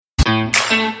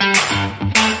Hello,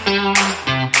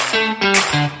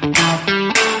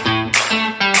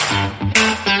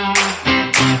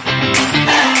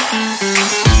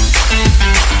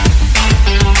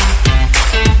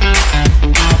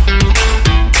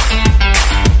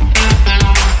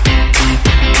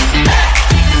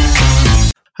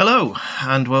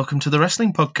 and welcome to the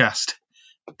Wrestling Podcast,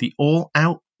 the All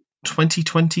Out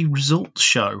 2020 results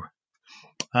show.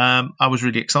 I was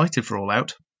really excited for All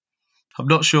Out. I'm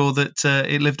not sure that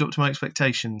it lived up to my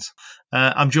expectations.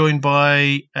 I'm joined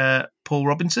by Paul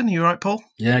Robinson. You all right, Paul?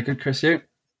 Yeah, good, Chris. You?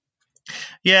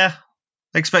 Yeah,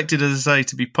 expected, as I say,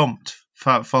 to be pumped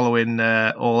following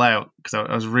All Out, because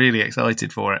I was really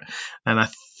excited for it. And I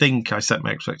think I set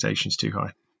my expectations too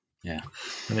high. Yeah.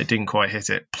 And it didn't quite hit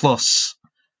it. Plus,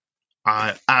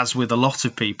 as with a lot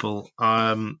of people,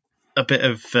 a bit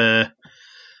of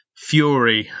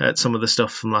fury at some of the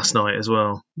stuff from last night as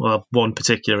well. Well, one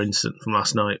particular incident from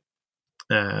last night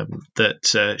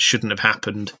that shouldn't have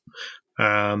happened,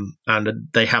 and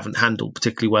they haven't handled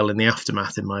particularly well in the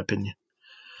aftermath, in my opinion.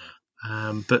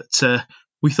 But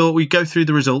we thought we'd go through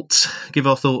the results, give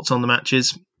our thoughts on the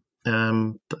matches,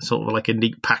 sort of like a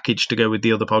neat package to go with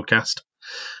the other podcast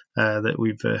that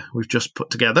we've just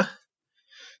put together.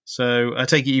 So I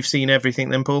take it you've seen everything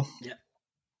then, Paul? Yeah.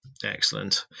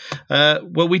 Excellent.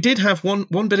 Well, we did have one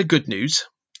bit of good news,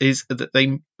 is that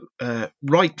they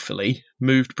rightfully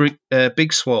moved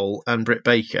Big Swole and Britt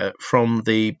Baker from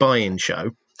the buy-in show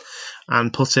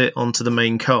and put it onto the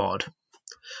main card.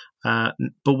 But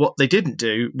what they didn't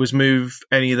do was move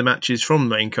any of the matches from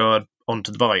the main card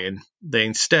onto the buy-in. They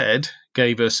instead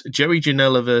gave us Joey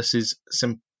Janela versus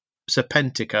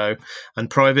Serpentico and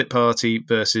Private Party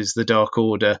versus the Dark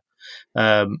Order.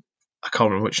 I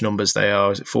can't remember which numbers they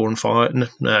are. Is it 4 and 5?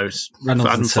 No, it's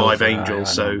Reynolds and 5 Silver,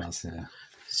 Angels. yeah.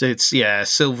 So it's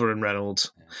Silver and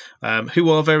Reynolds,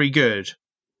 who are very good,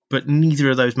 but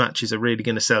neither of those matches are really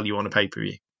going to sell you on a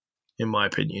pay-per-view, in my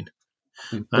opinion.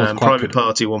 Private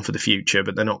Party one for the future,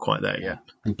 but they're not quite there yet.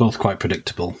 And both quite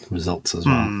predictable results as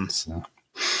well. So.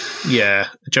 Yeah,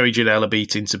 Joey Janela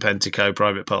beating Serpentico,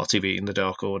 Private Party beating the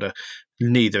Dark Order.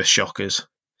 Neither shockers.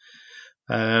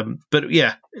 But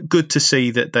yeah, good to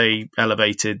see that they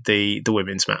elevated the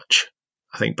women's match.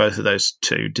 I think both of those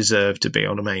two deserve to be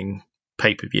on a main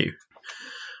pay-per-view.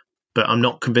 But I'm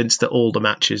not convinced that all the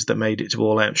matches that made it to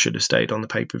All Out should have stayed on the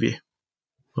pay-per-view.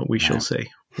 But we shall see.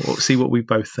 We'll see what we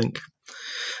both think.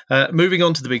 Moving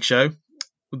on to the big show,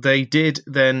 they did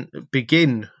then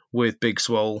begin with Big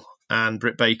Swole and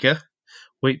Britt Baker,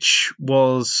 which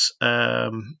was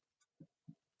a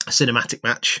cinematic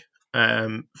match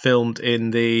filmed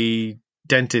in the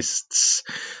dentist's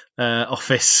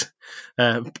office,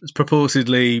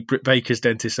 purportedly Britt Baker's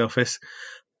dentist's office,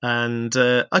 and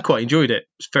I quite enjoyed it.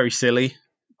 It's very silly,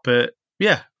 but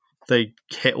yeah, they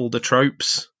hit all the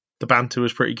tropes. The banter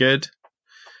was pretty good.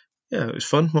 Yeah, it was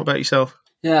fun. What about yourself?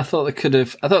 Yeah, I thought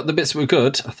the bits were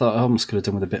good. I thought I almost could have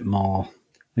done with a bit more.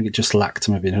 I think it just lacked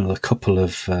maybe another couple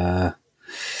of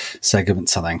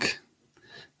segments, I think.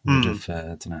 I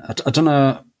don't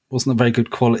know. Wasn't a very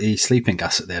good quality sleeping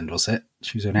gas at the end, was it?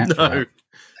 She was only out for that.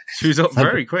 She was up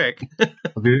very quick.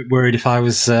 I'd be worried if I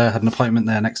was had an appointment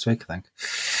there next week, I think.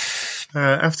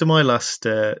 After my last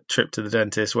trip to the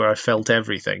dentist, where I felt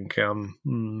everything,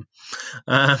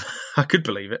 I could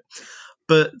believe it.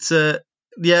 But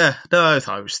yeah, no, I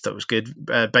thought that was good.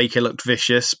 Baker looked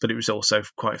vicious, but it was also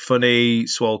quite funny.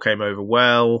 Swole came over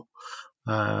well.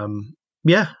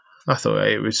 Yeah, I thought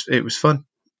it was fun.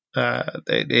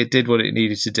 It did what it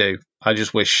needed to do. I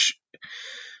just wish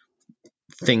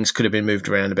things could have been moved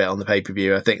around a bit on the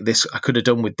pay-per-view. I think I could have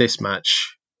done with this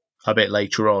match a bit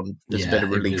later on. There's a bit of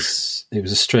relief. It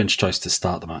was a strange choice to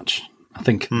start the match. I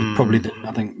think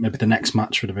I think maybe the next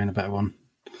match would have been a better one.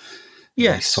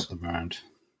 Yes, swap them around.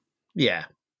 Yeah.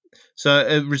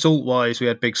 So result-wise, we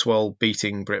had Big Swole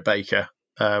beating Britt Baker,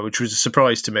 which was a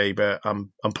surprise to me, but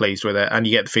I'm pleased with it. And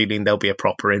you get the feeling there'll be a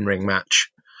proper in-ring match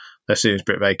as soon as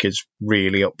Britt Baker's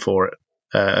really up for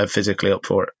it, physically up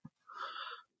for it.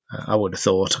 I would have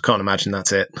thought. I can't imagine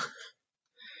that's it.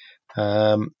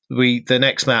 The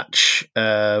next match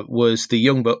was the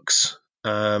Young Bucks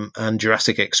and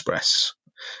Jurassic Express.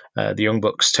 The Young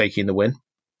Bucks taking the win.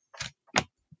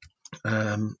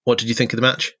 What did you think of the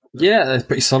match? Yeah, they're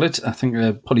pretty solid. I think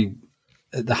they're probably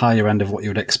at the higher end of what you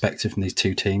would expect from these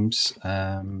two teams.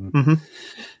 Yeah,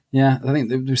 I think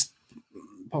there was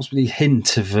possibly a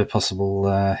hint of a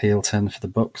possible heel turn for the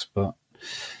Bucks, but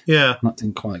yeah,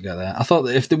 didn't quite get there. I thought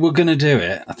that if they were going to do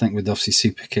it, I think with obviously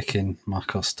super kicking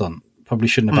Marco Stunt, probably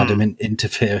shouldn't have had him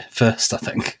interfere first, I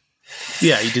think.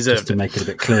 Yeah, he deserved just to make it a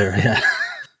bit clearer, yeah.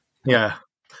 Yeah.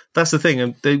 that's the thing.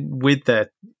 And with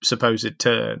their supposed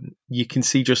turn, you can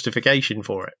see justification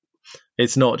for it.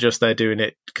 It's not just they're doing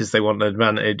it because they want an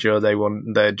advantage or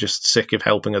they're just sick of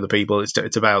helping other people.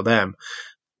 It's about them.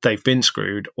 They've been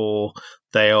screwed, or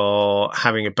they are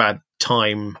having a bad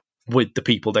time with the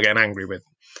people they're getting angry with.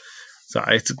 So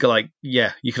it's like,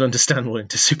 yeah, you can understand wanting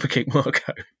to super kick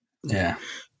Marco. Yeah.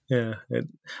 Yeah.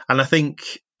 And I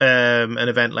think an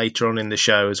event later on in the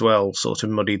show as well sort of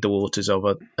muddied the waters of,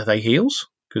 are they heels?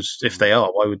 Because if they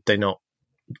are, why would they not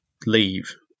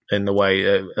leave in the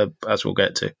way, as we'll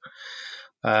get to?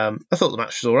 I thought the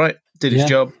match was all right. Did its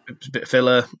job. It was a bit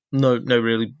filler. No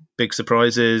really big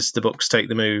surprises. The Bucks take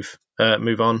the move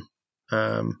on.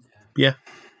 Yeah.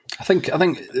 I think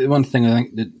one thing I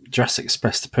think that Jurassic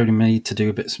Express probably need to do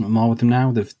a bit more with them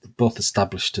now. They've both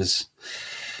established as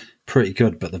pretty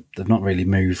good, but they've not really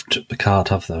moved the card,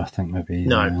 have they? I think maybe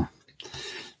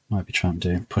might be trying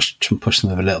to push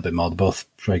them over a little bit more. They're both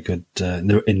very good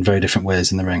in very different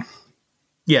ways in the ring.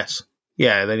 Yes.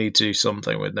 Yeah, they need to do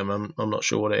something with them. I'm not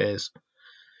sure what it is.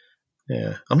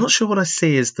 Yeah, I'm not sure what I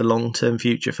see as the long-term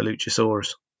future for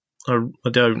Luchasaurus. I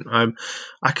don't.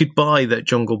 I could buy that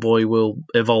Jungle Boy will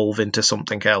evolve into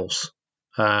something else.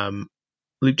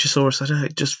 Luchasaurus, I don't know.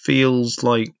 It just feels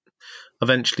like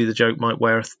eventually the joke might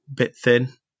wear a bit thin.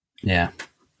 Yeah,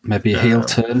 maybe a heel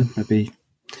turn. Maybe.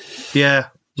 Yeah,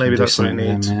 maybe that's what it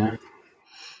needs. Yeah.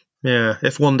 Yeah,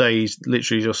 if one day he's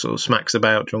literally just sort of smacks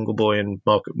about Jungle Boy and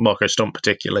Marco Stunt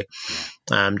particularly,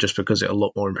 just because it'll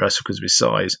look more impressive because of his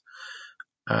size,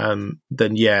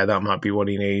 then yeah, that might be what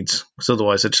he needs. Because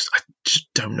otherwise, I just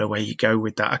don't know where you go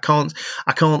with that.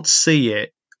 I can't see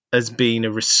it as being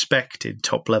a respected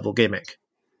top level gimmick.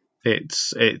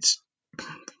 It's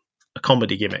a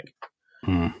comedy gimmick.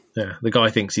 Yeah, the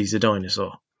guy thinks he's a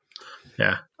dinosaur.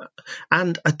 Yeah,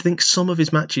 and I think some of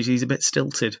his matches he's a bit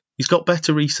stilted. He's got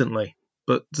better recently,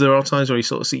 but there are times where you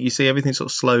sort of see everything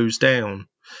sort of slows down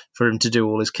for him to do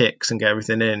all his kicks and get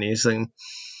everything in. He's saying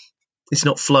it's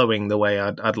not flowing the way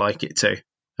I'd like it to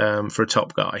for a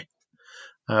top guy.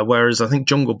 Whereas I think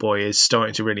Jungle Boy is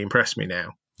starting to really impress me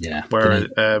now. Yeah. Whereas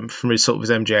from his sort of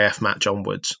his MJF match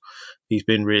onwards, he's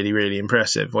been really, really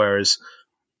impressive. Whereas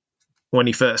when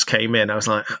he first came in, I was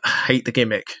like, I hate the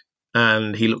gimmick.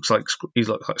 And he looks like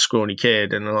a scrawny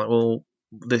kid, and I'm like, well,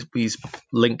 he's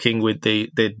linking with the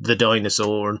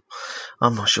dinosaur, and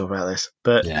I'm not sure about this,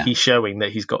 but he's showing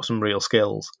that he's got some real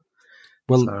skills.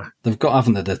 Well, they've got,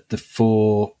 haven't they, the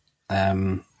four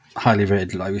highly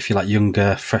rated, like if you like,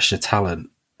 younger, fresher talent,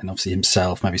 and obviously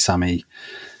himself, maybe Sammy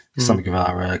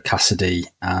Guevara, Cassidy,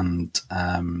 and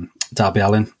Darby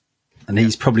Allin. And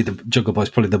he's probably the Jungle Boy's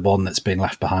probably the one that's been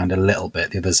left behind a little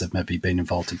bit. The others have maybe been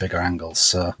involved in bigger angles.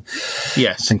 So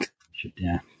yes, I think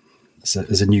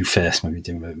as a new face, maybe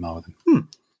doing a bit more with him.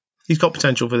 He's got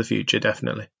potential for the future,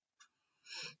 definitely.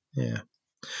 Yeah.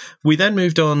 We then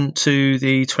moved on to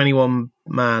the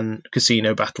 21-man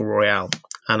casino battle royale,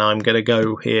 and I'm going to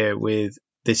go here with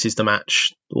this is the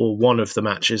match, or one of the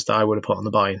matches that I would have put on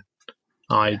the buy-in.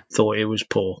 I thought it was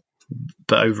poor.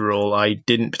 But overall, I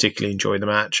didn't particularly enjoy the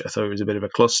match. I thought it was a bit of a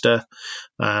cluster.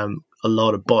 A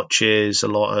lot of botches, a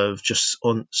lot of just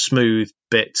smooth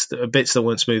bits that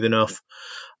weren't smooth enough.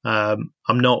 I'm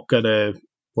not going to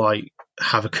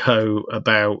have a go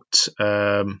about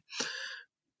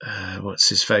what's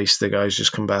his face? The guy's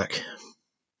just come back.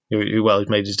 He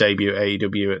made his debut at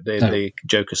AEW at the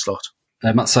Joker slot.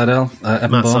 Matt Sydal.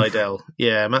 Matt Sydal.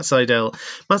 Yeah, Matt Sydal.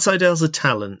 Matt Sydal's a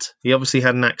talent. He obviously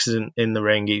had an accident in the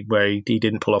ring where he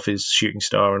didn't pull off his shooting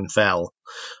star and fell.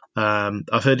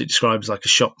 I've heard it described as like a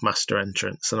Shockmaster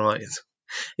entrance, and I'm like,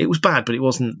 it was bad, but it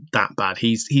wasn't that bad.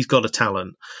 He's got a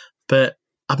talent, but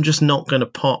I'm just not going to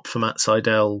pop for Matt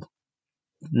Sydal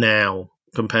now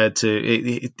compared to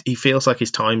it. He feels like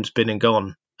his time's been and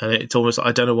gone, and it's almost,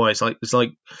 I don't know why, it's like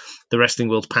the wrestling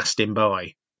world's passed him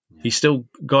by. He's still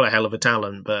got a hell of a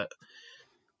talent, but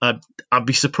I'd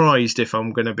be surprised if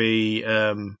I'm going to be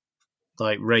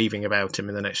raving about him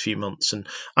in the next few months. And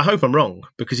I hope I'm wrong,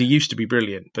 because he used to be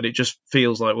brilliant, but it just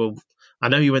feels like, well, I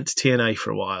know you went to TNA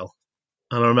for a while,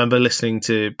 and I remember listening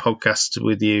to podcasts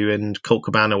with you and Colt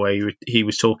Cabana where he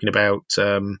was talking about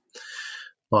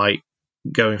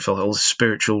going for all the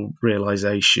spiritual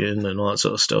realization and all that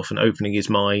sort of stuff, and opening his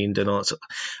mind and all that sort of,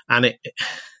 and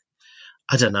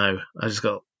I don't know. I just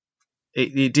got.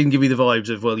 It didn't give me the vibes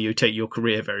of, well, you take your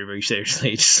career very, very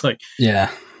seriously. Just like, yeah,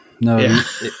 no, yeah.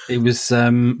 It was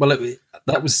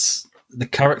that was the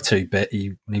character bit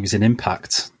when he was in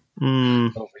Impact over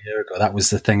a year ago. That was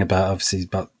the thing about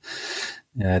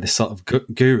this sort of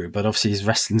guru, but obviously his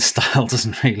wrestling style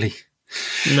doesn't really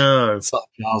No. Sort of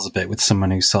jars a bit with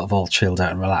someone who's sort of all chilled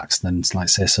out and relaxed, and then, like,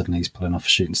 say, suddenly he's pulling off a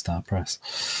shooting star press.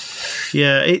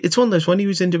 Yeah, it's one of those, when he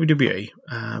was in WWE,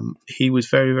 he was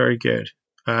very, very good.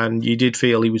 And you did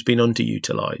feel he was being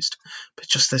underutilised. But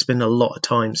just there's been a lot of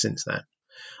time since then.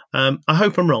 I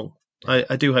hope I'm wrong.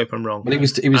 I do hope I'm wrong. Well, he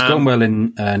was going well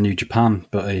in New Japan,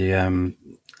 but he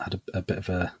had a bit of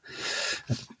a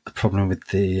problem with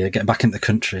the getting back into the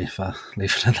country, if I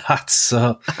leave it at that.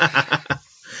 So,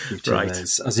 right,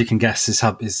 as you can guess, his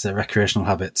recreational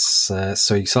habits.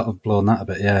 So he's sort of blown that a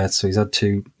bit. Yeah. So he's had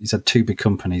two big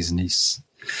companies, and this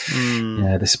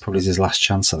is probably his last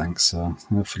chance, I think. So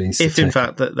hopefully, if in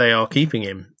fact that they are keeping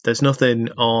him, there's nothing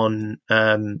on.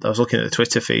 I was looking at the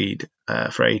Twitter feed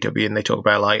for AEW, and they talk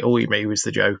about like, he was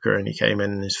the Joker, and he came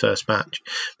in his first match,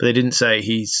 but they didn't say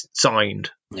he's signed.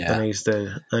 Yeah, and he's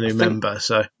a new member.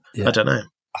 So I don't know.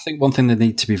 I think one thing they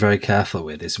need to be very careful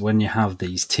with is when you have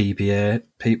these TBA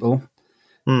people,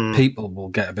 people will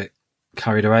get a bit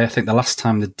carried away. I think the last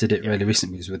time they did it really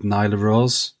recently was with Nyla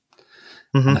Rose.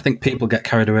 Mm-hmm. And I think people get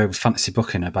carried away with fantasy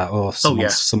booking about,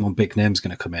 someone big name's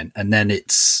going to come in, and then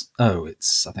it's I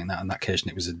think that on that occasion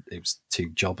it was two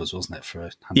jobbers, wasn't it, for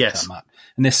a handicap match?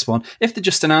 And this one, if they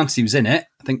just announced he was in it,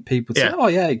 I think people would say, "Oh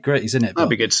yeah, great, he's in it." That'd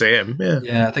be good to see him.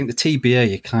 Yeah, I think the TBA,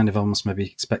 you're kind of almost maybe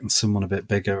expecting someone a bit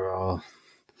bigger, or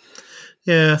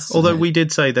although we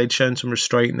did say they'd shown some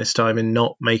restraint this time in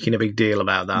not making a big deal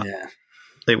about that. Yeah,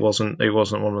 it wasn't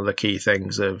one of the key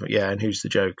things of and who's the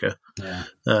Joker?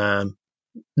 Yeah.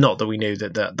 Not that we knew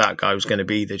that guy was going to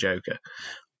be the Joker,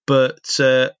 but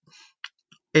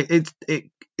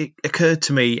it occurred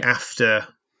to me after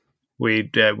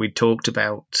we'd talked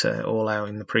about All Out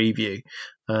in the preview.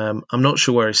 I'm not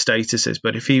sure where his status is,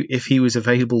 but if he was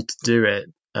available to do it,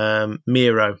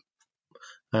 Miro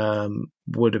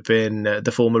would have been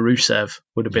the former Rusev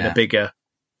would have been a bigger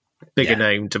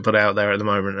name to put out there at the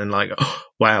moment, and like,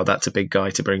 wow, that's a big guy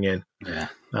to bring in. Yeah.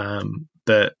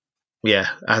 But yeah,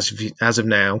 as of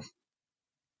now,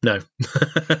 no.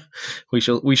 we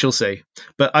shall see.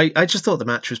 But I just thought the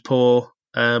match was poor.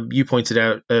 You pointed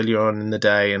out earlier on in the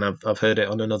day, and I've heard it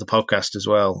on another podcast as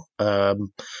well, that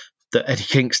Eddie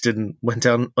Kingston went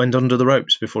under the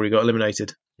ropes before he got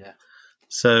eliminated. Yeah.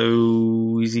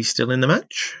 So is he still in the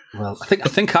match? Well, I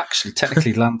think actually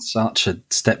technically Lance Archer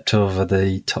stepped over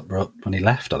the top rope when he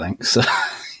left, I think. So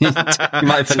he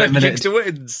might have eliminated. So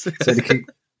wins.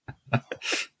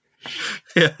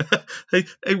 Yeah,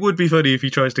 it would be funny if he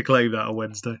tries to claim that on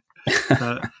Wednesday.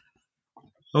 I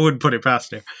wouldn't put it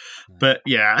past him. But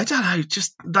yeah, I don't know,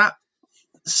 just that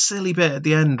silly bit at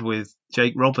the end with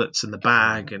Jake Roberts and the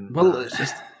bag, and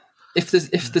if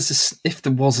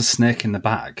there was a snake in the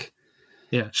bag,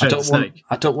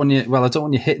 I don't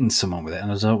want you hitting someone with it,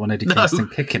 and I don't want Eddie Kingston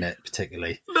kicking it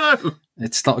particularly. No,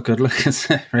 it's not a good look, is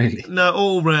it? Really? No,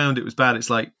 all round it was bad. It's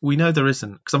like, we know there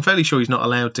isn't, because I'm fairly sure he's not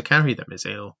allowed to carry them, is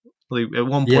he? Or at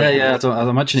one point, I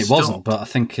imagine it wasn't, but I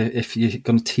think if you're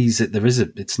going to tease it,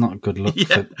 it's not a good look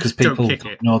because people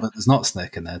don't know that there's not a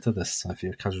snake in there, do they? So if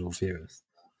you're casual viewers.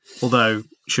 Although,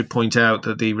 should point out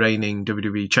that the reigning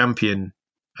WWE champion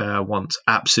once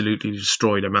absolutely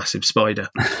destroyed a massive spider.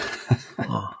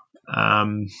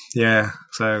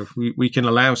 So we can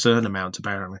allow a certain amount,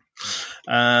 apparently.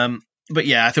 But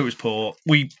yeah, I thought it was poor.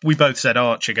 We both said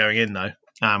Archer going in, though,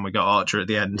 and we got Archer at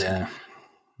the end. Yeah.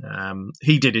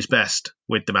 He did his best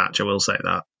with the match, I will say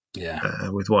that. Yeah.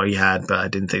 With what he had, but I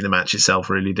didn't think the match itself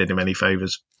really did him any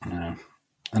favours. No.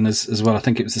 And as well, I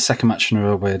think it was the second match in a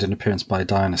row where he had an appearance by a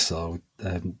dinosaur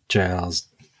with JR's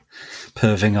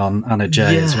perving on Anna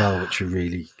Jay as well, which we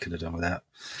really could have done without.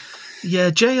 Yeah,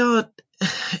 JR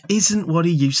isn't what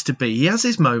he used to be. He has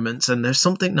his moments, and there's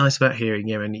something nice about hearing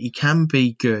him, and he can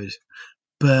be good.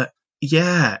 But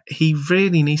yeah, he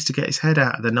really needs to get his head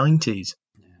out of the 90s.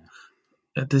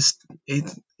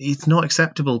 It's not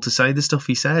acceptable to say the stuff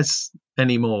he says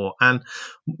anymore, and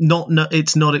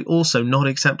it's also not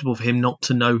acceptable for him not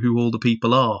to know who all the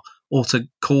people are, or to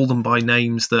call them by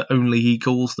names that only he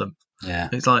calls them. Yeah,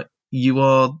 it's like, you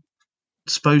are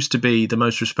supposed to be the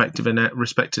most respected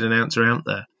announcer out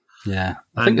there. Yeah,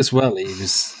 I think as well he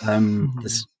was. I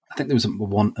think there was a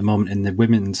moment in the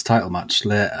women's title match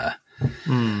later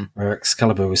where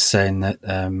Excalibur was saying that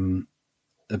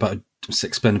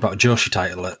explaining about a Joshi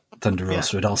title at Thunder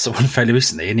Rosa had also won fairly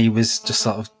recently, and he was just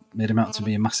sort of made him out to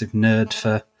be a massive nerd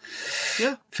for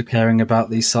caring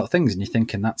about these sort of things. And you're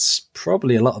thinking that's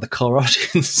probably a lot of the core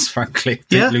audience, frankly,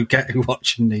 people who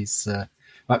watching these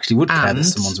actually would care that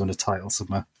someone's won a title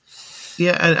somewhere.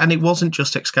 Yeah, and it wasn't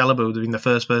just Excalibur being the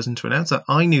first person to announce that.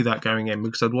 I knew that going in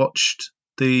because I'd watched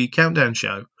the Countdown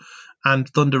show, and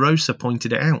Thunder Rosa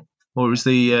pointed it out. or it was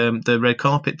the red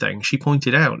carpet thing. She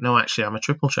pointed out, no, actually, I'm a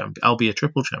triple champion. I'll be a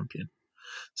triple champion.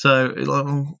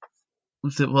 So,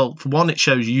 well, for one, it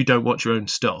shows you don't watch your own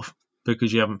stuff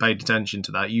because you haven't paid attention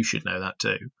to that. You should know that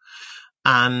too.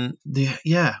 And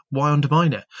why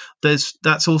undermine it?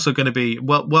 That's also going to be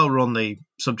while we're on the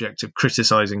subject of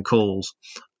criticising calls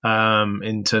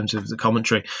in terms of the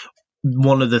commentary.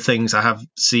 One of the things I have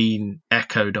seen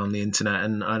echoed on the internet,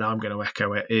 and I'm going to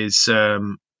echo it, is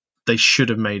they should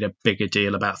have made a bigger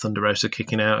deal about Thunder Rosa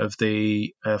kicking out of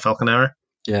the Falcon Arrow.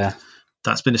 Yeah.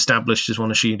 That's been established as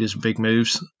one of Shida's big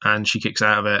moves, and she kicks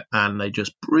out of it, and they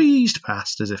just breezed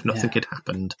past as if nothing had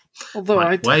happened.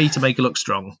 Although way to make her look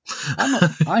strong.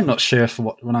 I'm not sure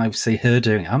when I see her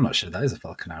doing it, I'm not sure that is a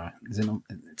Falcon Arrow. Is it?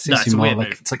 It seems to be more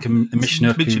like it's like a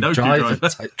Michinoku driver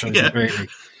type choice, really.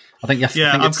 I think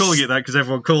I'm calling it that because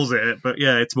everyone calls it, but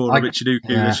it's more a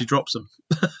Michinoku as she drops them.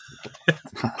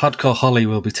 Hardcore Holly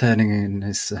will be turning in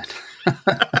his.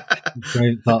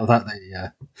 Great thought of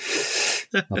that.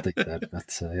 I think that,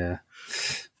 but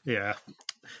yeah.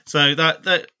 So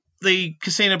that the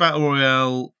Casino Battle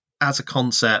Royale as a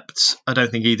concept, I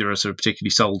don't think either of us are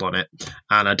particularly sold on it,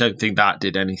 and I don't think that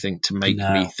did anything to make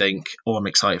me think, I'm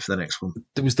excited for the next one.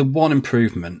 There was the one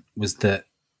improvement was that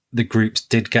the groups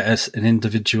did get us an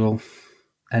individual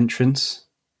entrance.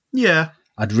 Yeah.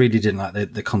 I really didn't like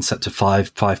the concept of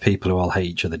five people who all hate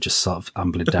each other just sort of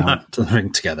ambling down to the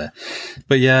ring together.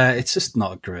 But yeah, it's just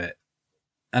not great.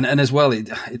 And as well,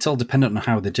 it's all dependent on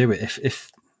how they do it.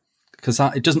 Because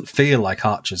it doesn't feel like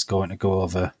Archer's going to go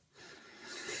over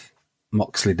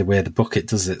Moxley the way the bucket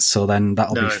does it. So then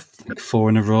that'll be like 4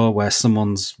 in a row where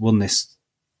someone's won this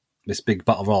big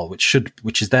battle royal, which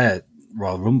is their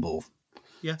Royal Rumble /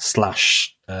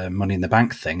 Money in the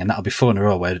Bank thing, and that'll be 4 in a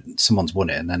row where someone's won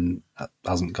it and then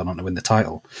hasn't gone on to win the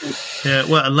title. Yeah,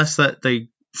 well, unless that they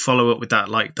follow up with that,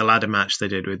 like the ladder match they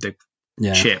did with the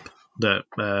chip that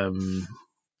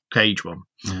Cage won.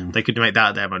 They could make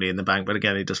that their Money in the Bank, but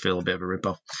again, it does feel a bit of a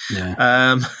rip-off.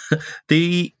 Yeah.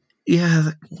 The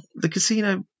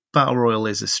Casino Battle Royal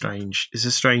is a strange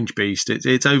beast.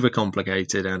 It's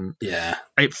overcomplicated, and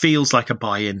it feels like a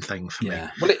buy-in thing for me.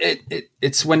 Well,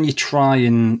 it's when you try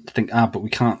and think, but we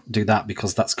can't do that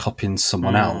because that's copying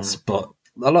someone else. But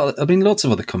lots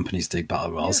of other companies do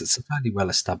battle royals. It's a fairly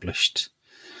well-established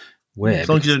way. As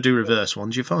long as you don't do reverse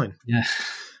ones, you're fine. Yeah.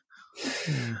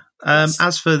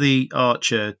 As for the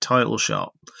Archer title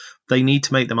shot, they need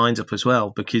to make their minds up as well,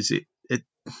 because it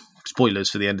spoilers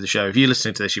for the end of the show. If you're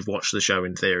listening to this, you've watched the show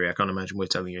in theory. I can't imagine we're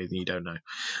telling you anything you don't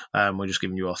know. We're just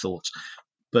giving you our thoughts.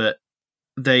 But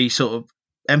they sort of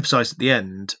emphasise at the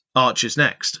end, Archer's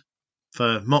next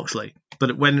for Moxley.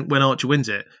 But when Archer wins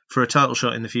it, for a title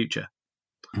shot in the future.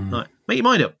 Like, make your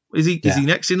mind up. Is he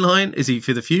next in line? Is he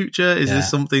for the future? Is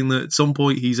this something that at some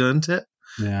point he's earned it?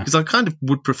 Because I kind of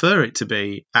would prefer it to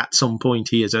be at some point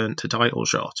he has earned a title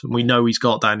shot, and we know he's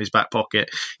got that in his back pocket.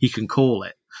 He can call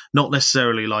it, not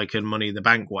necessarily like in Money in the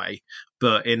Bank way,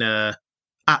 but in at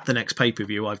the next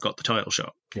pay-per-view I've got the title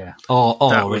shot. Yeah,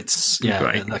 or it's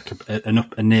like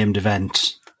a named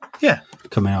event. Yeah,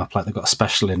 coming up, like they've got a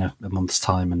special in a month's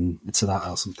time, and it's that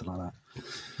or something like that.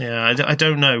 Yeah, I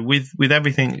don't know. With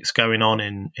everything that's going on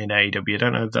in AEW, I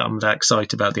don't know that I'm that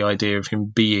excited about the idea of him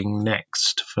being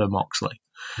next for Moxley.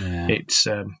 Yeah,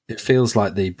 it feels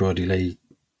like the Brody Lee,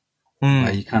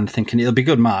 where you kind of thinking it'll be a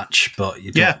good match, but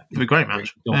you don't, it'll be a great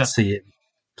match. You don't see it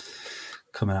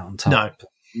coming out on top.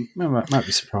 No, might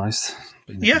be surprised.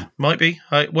 Might be.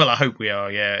 I hope we are.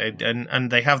 Yeah,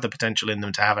 and they have the potential in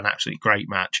them to have an absolutely great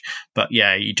match. But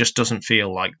he just doesn't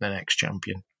feel like the next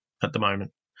champion at the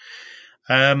moment.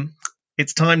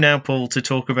 It's time now, Paul, to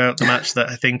talk about the match that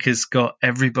I think has got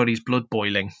everybody's blood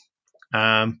boiling.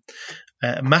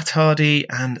 Matt Hardy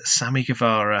and Sammy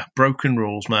Guevara, Broken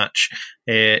Rules match.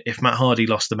 If Matt Hardy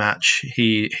lost the match,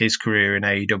 his career in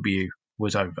AEW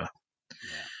was over.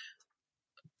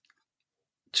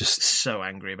 Just so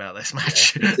angry about this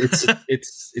match.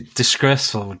 It's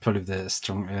disgraceful. Would probably be the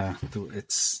strong. Yeah,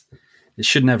 it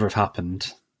should never have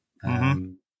happened.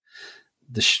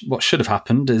 What should have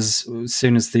happened is as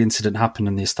soon as the incident happened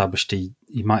and they established he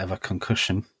might have a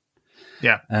concussion.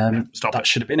 That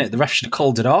should have been it. The ref should have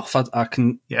called it off.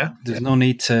 There's no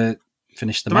need to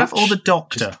finish the match. Ref or the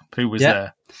doctor who was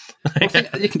there.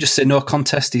 You can just say no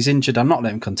contest. He's injured. I'm not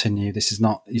letting him continue. He's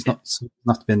not to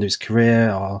be into his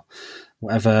career or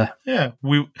whatever. Yeah,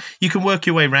 you can work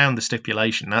your way around the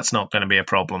stipulation. That's not going to be a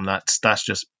problem. That's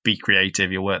just be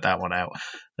creative. You'll work that one out.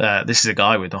 This is a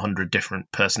guy with 100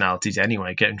 different personalities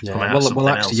anyway. Get him to come out.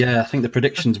 I think the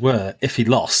predictions were if he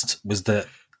lost was that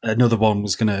another one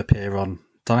was going to appear on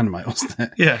Dynamite, wasn't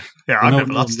it? Yeah. I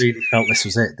never lost. Really felt this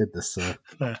was it. Did this? So.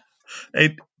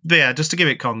 Yeah, just to give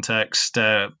it context,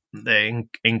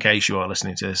 in case you are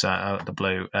listening to this out of the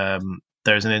blue,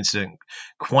 there's an incident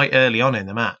quite early on in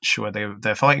the match where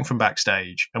they're fighting from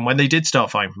backstage. And when they did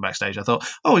start fighting from backstage, I thought,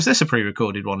 oh, is this a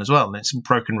pre-recorded one as well? And it's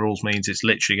Broken Rules means it's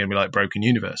literally going to be like Broken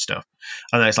Universe stuff.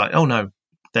 And then it's like, oh no,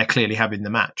 they're clearly having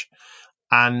the match.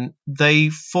 And they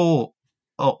fought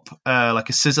up like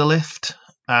a scissor lift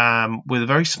with a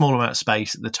very small amount of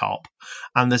space at the top.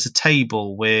 And there's a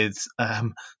table with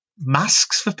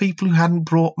masks for people who hadn't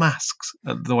brought masks,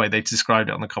 the way they described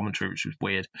it on the commentary, which was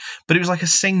weird. But it was like a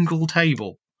single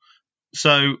table.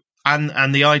 So,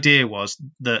 and the idea was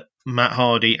that Matt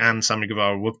Hardy and Sammy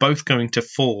Guevara were both going to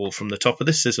fall from the top of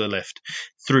the scissor lift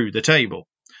through the table.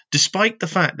 Despite the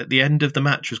fact that the end of the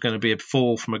match was going to be a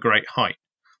fall from a great height,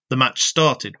 the match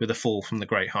started with a fall from the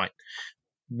great height.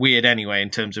 Weird anyway in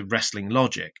terms of wrestling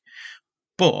logic.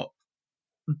 But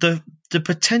the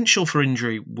potential for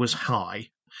injury was high.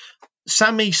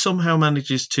 Sammy somehow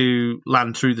manages to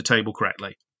land through the table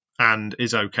correctly and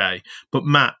is okay. But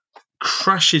Matt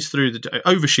crashes through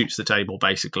overshoots the table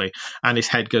basically, and his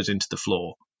head goes into the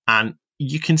floor. And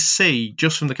you can see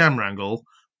just from the camera angle,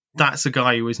 that's a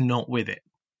guy who is not with it.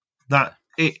 That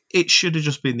it should have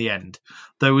just been the end.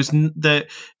 It was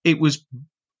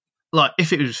like,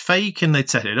 if it was fake and they'd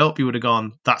set it up, you would have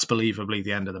gone, that's believably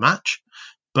the end of the match.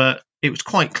 But it was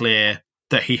quite clear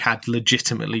that he had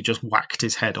legitimately just whacked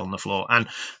his head on the floor, and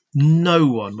no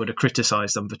one would have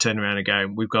criticised them for turning around and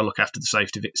going, "We've got to look after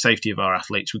the safety of our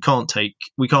athletes. We can't take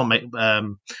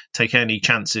any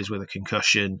chances with a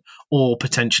concussion or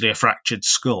potentially a fractured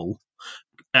skull."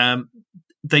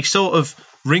 They sort of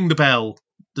ring the bell.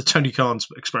 The Tony Khan's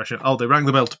expression, they rang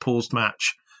the bell to pause the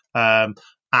match, and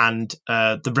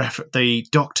the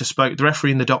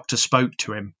referee and the doctor spoke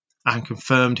to him and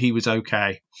confirmed he was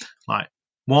okay. Like,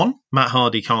 one, Matt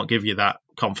Hardy can't give you that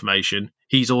confirmation.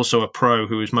 He's also a pro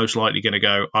who is most likely going to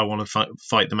go, I want to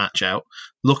fight the match out.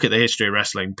 Look at the history of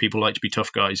wrestling. People like to be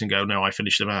tough guys and go, no, I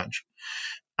finished the match.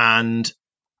 And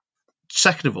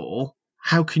second of all,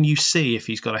 how can you see if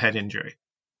he's got a head injury?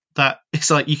 That it's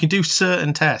like you can do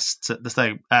certain tests at the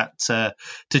thing to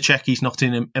check he's not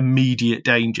in immediate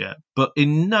danger, but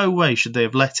in no way should they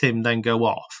have let him then go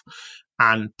off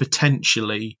and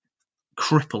potentially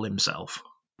cripple himself.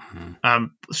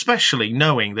 Especially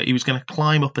knowing that he was going to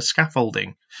climb up a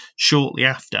scaffolding shortly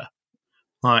after.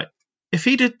 Like, if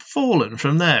he'd had fallen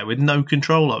from there with no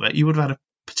control of it, you would have had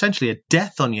potentially a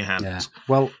death on your hands. Yeah.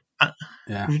 Well,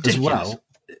 as well,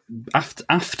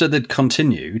 after they'd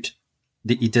continued,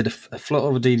 he did a float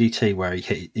over DDT where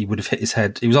he would have hit his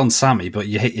head. He was on Sammy, but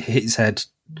he hit his head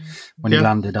when he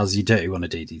landed, as you do on a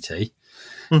DDT.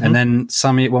 Mm-hmm. And then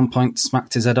Sammy at one point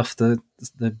smacked his head off the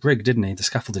brig, didn't he? The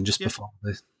scaffolding just before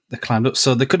they climbed up.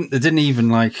 So they didn't even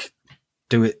like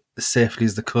do it as safely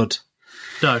as they could.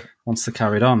 No. Once they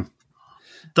carried on.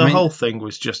 The whole thing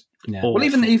was just awful. Well,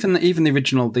 even the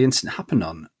original, the incident happened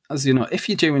on, as you know, if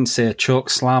you're doing, say, a choke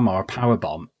slam or a power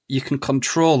bomb, you can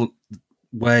control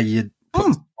where you put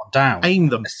someone down. Aim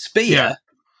them. A spear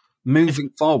moving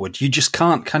forward, you just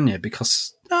can't, can you?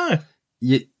 Because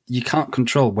you can't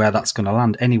control where that's going to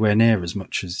land anywhere near as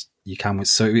much as you can with.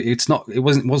 So it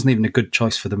wasn't even a good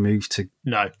choice for the move to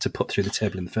put through the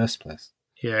table in the first place.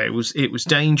 Yeah, it was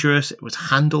dangerous. It was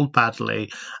handled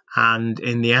badly, and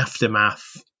in the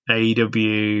aftermath,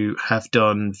 AEW have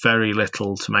done very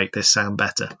little to make this sound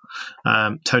better.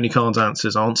 Tony Khan's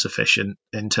answers aren't sufficient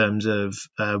in terms of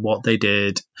what they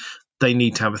did. They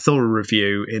need to have a thorough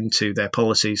review into their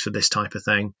policies for this type of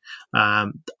thing.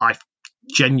 I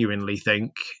genuinely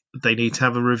think they need to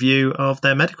have a review of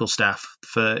their medical staff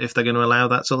for if they're going to allow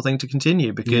that sort of thing to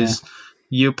continue, because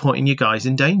you're putting your guys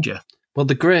in danger. Well,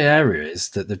 the grey area is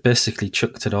that they've basically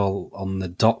chucked it all on the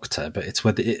doctor, but it's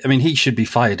whether he should be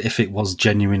fired if it was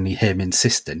genuinely him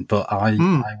insisting. But I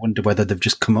wonder whether they've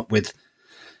just come up with,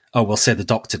 we'll say the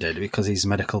doctor did because he's a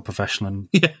medical professional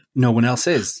and no one else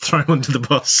is. Throw him under the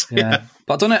bus. Yeah.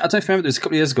 But I don't know if you remember, there was a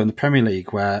couple of years ago in the Premier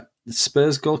League where the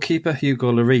Spurs goalkeeper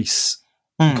Hugo Lloris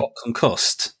got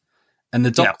concussed. And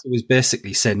the doctor was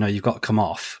basically saying, no, you've got to come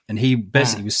off. And he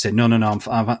basically was saying, no,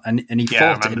 I'm and he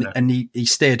fought it and he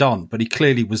stayed on, but he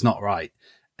clearly was not right.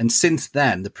 And since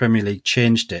then, the Premier League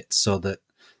changed it so that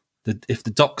if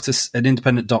an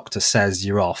independent doctor says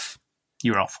you're off.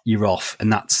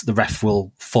 And that's the ref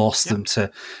will force them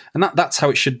to. And that's how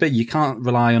it should be. You can't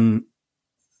rely on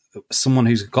someone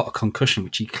who's got a concussion,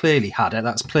 which he clearly had.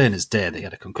 That's plain as day that he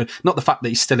had a concussion. Not the fact that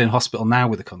he's still in hospital now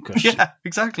with a concussion. Yeah,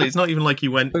 exactly. It's not even like he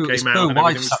came out. His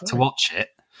wife sat to watch it.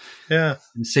 Yeah.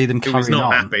 And see them carry on. He was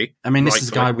not happy. I mean, this is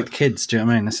a guy with kids. Do you know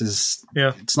what I mean? This is.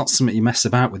 Yeah. It's not something you mess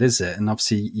about with, is it? And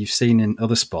obviously, you've seen in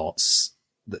other sports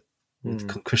that with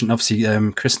concussion. Obviously,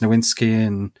 Chris Nowinski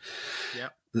and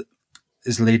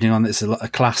is leading on. It's a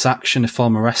class action of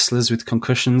former wrestlers with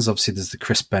concussions. Obviously, there's the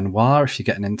Chris Benoit. If you're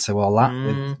getting into all that,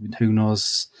 with who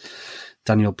knows,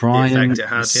 Daniel Bryan.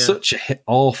 There's such a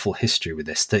awful history with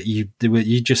this that you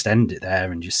just end it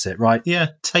there and just say, right,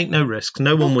 take no risks.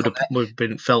 No one would have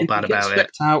been felt bad about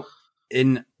it. Out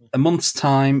in a month's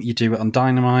time, you do it on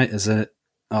Dynamite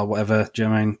or whatever. Do you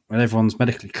know what I mean? When everyone's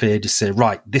medically cleared, you say,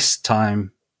 right, this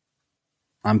time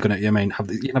I'm gonna. Have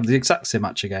the exact same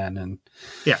match again, and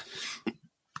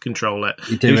control it.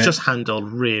 It was just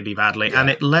handled really badly, and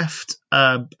it left.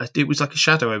 It was like a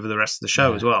shadow over the rest of the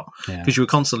show as well, because you were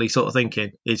constantly sort of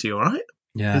thinking, "Is he all right?"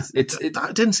 Yeah,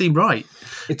 that didn't seem right.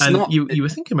 It's not. You were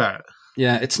thinking about it.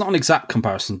 Yeah, it's not an exact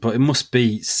comparison, but it must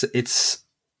be. It's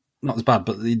not as bad,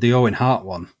 but the Owen Hart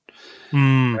one.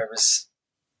 Whereas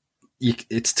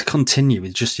it's to continue.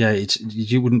 It's just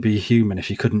you wouldn't be human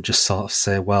if you couldn't just sort of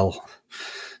say, well,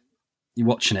 you're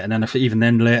watching it, and then even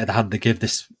then later they had to give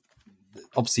this.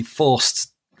 Obviously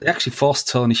they actually forced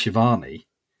Tony Schiavone.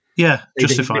 Yeah,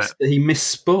 justify it. He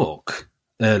misspoke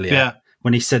earlier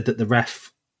when he said that the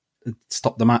ref had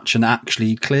stopped the match and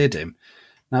actually cleared him.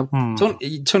 Now,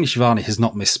 Tony Schiavone has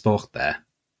not misspoke there.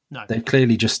 No. They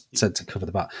clearly just said to cover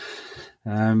the back.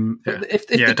 If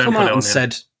they come out and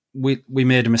said, we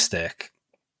made a mistake.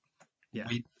 Yeah.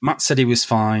 Matt said he was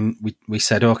fine. We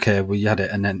said, okay, we had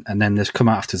it, and then they've come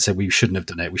out after and said we shouldn't have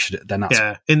done it. We should. Then that's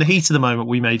in the heat of the moment,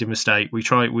 we made a mistake. We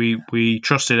tried. We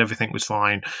trusted everything was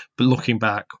fine, but looking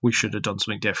back, we should have done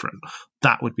something different.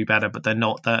 That would be better. But they're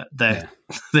not. They're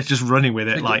just running with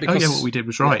it like, what we did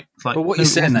was right. Like, but what you're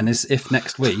saying then is, if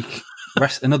next week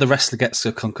another wrestler gets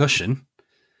a concussion,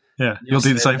 you'll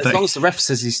do the same thing. As long as the ref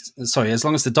says as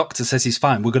long as the doctor says he's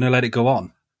fine, we're going to let it go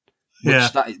on.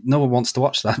 No one wants to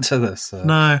watch that, do they? So.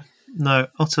 No,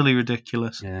 utterly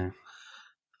ridiculous. Yeah,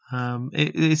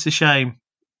 it's a shame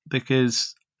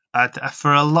because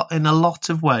in a lot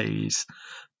of ways,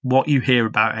 what you hear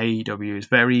about AEW is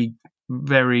very,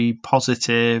 very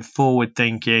positive, forward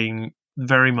thinking,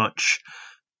 very much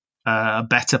a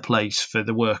better place for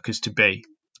the workers to be.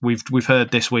 We've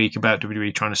heard this week about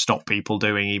WWE trying to stop people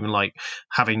doing even like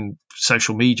having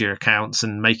social media accounts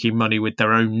and making money with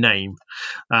their own name.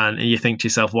 And you think to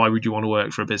yourself, why would you want to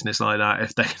work for a business like that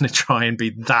if they're going to try and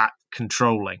be that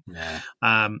controlling?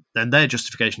 Then their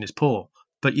justification is poor.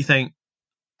 But you think,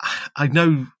 I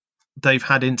know they've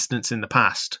had incidents in the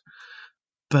past,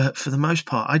 but for the most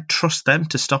part, I'd trust them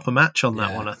to stop a match on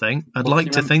that one, I think. I'd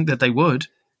like to think that they would.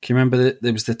 Can you remember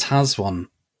there was the Taz one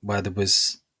where there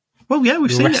was... Well, yeah,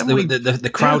 we've seen it. The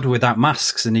crowd were without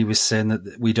masks, and he was saying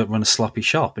that we don't run a sloppy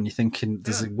shop. And you're thinking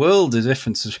there's a world of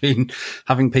difference between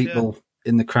having people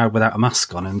in the crowd without a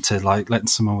mask on and to like letting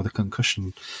someone with a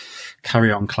concussion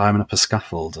carry on climbing up a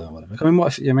scaffold or whatever. I mean,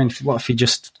 what if he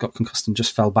just got concussed and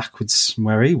just fell backwards from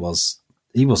where he was?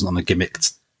 He wasn't on a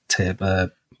gimmicked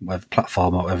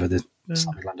platform or whatever the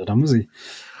he landed on, was he?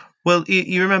 Well,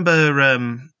 you remember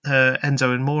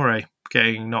Enzo and More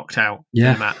getting knocked out in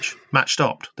the match. Match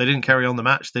stopped. They didn't carry on the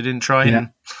match. They didn't try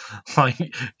and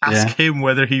ask him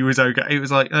whether he was okay. It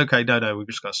was like, okay, no, we've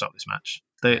just got to stop this match.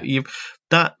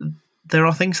 There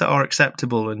are things that are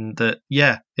acceptable, and that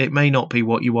it may not be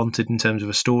what you wanted in terms of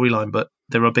a storyline, but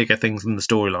there are bigger things than the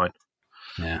storyline.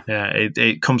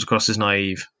 It comes across as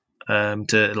naive.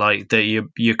 To like that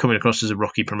you're coming across as a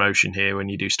rocky promotion here when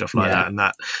you do stuff like that, and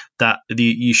that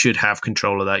you should have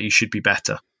control of that. You should be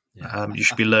better. You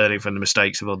should be learning from the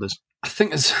mistakes of others. I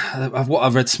think what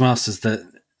I've read somewhere else is that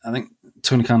I think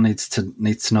Tony Khan needs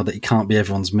to know that he can't be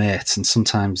everyone's mate, and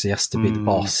sometimes he has to be the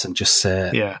boss and just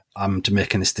say, "I'm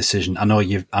making this decision. I know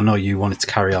you wanted to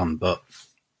carry on, but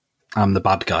I'm the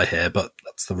bad guy here. But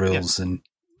that's the rules, and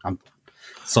I'm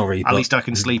sorry. At least I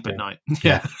can sleep at night."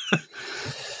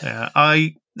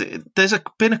 There's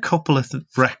been a couple of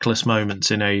reckless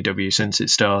moments in AEW since it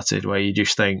started where you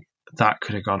just think that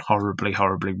could have gone horribly,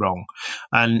 horribly wrong,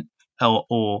 and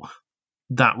or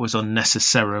that was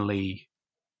unnecessarily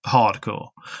hardcore.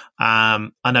 I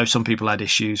know some people had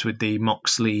issues with the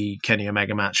Moxley Kenny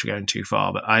Omega match going too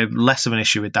far, but I have less of an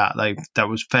issue with that. That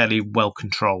was fairly well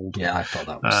controlled. Yeah, I thought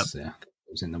that was it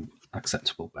was in the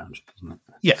acceptable boundaries, wasn't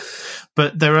it? Yeah,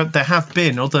 but there have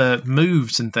been other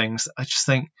moves and things that I just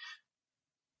think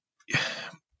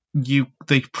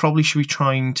they probably should be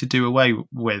trying to do away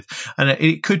with. And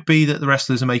it could be that the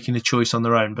wrestlers are making a choice on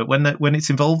their own, but when it's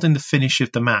involved in the finish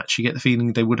of the match, you get the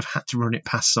feeling they would have had to run it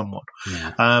past someone.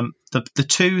 The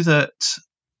two that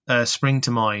spring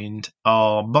to mind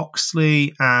are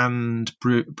Moxley and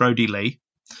Brody Lee.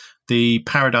 The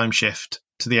paradigm shift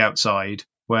to the outside,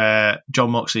 where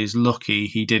John Moxley is lucky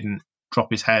he didn't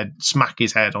smack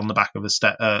his head on the back of a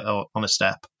step, on a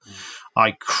step.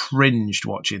 I cringed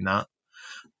watching that.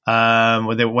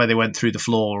 Where they went through the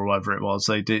floor or whatever it was,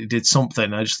 they did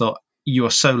something. I just thought, you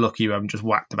are so lucky you haven't just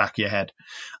whacked the back of your head.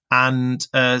 And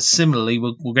similarly,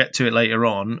 we'll get to it later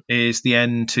on, is the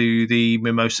end to the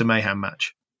Mimosa Mayhem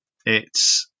match.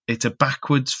 It's a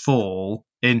backwards fall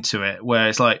into it where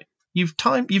it's like, you've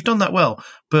done that well,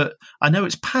 but I know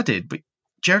it's padded, but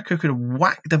Jericho could have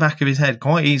whacked the back of his head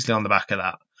quite easily on the back of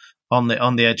that, on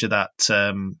the edge of that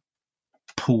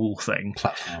pool thing.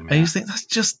 Platform, and you think that's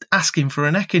just asking for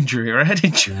a neck injury or a head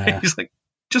injury. It's like,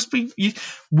 just be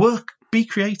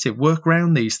creative, work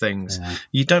around these things.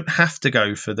 You don't have to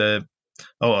go for the,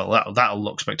 that'll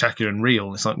look spectacular and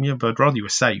real. It's like, but I'd rather you were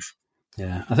safe.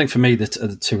 Yeah, I think for me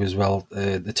the two as well,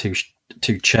 the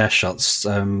two chair shots,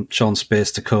 Sean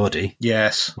Spears to Cody,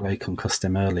 yes, where he concussed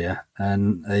him earlier,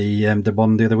 and the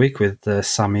one the other week with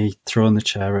Sammy throwing the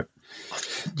chair at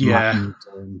Matt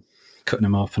and cutting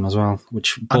him open as well,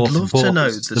 which both to know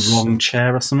was the wrong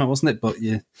chair or something, wasn't it? But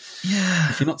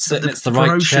if you're not certain it's the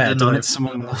right chair, don't hit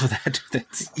someone over the head with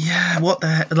it. Yeah, what the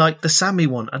heck? Like the Sammy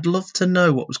one, I'd love to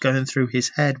know what was going through his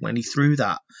head when he threw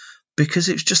that, because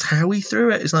it's just how he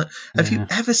threw it. It's like, have you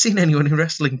ever seen anyone in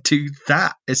wrestling do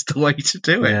that? It's the way to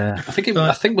do it. Yeah, I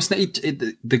think wasn't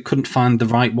it, they couldn't find the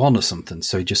right one or something,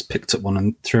 so he just picked up one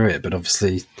and threw it. But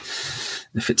obviously,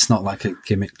 if it's not like a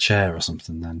gimmick chair or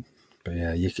something, then. But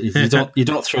yeah, you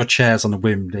don't throw chairs on a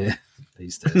whim, do you,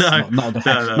 these days? No, not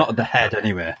at the head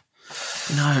anyway.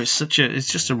 No, it's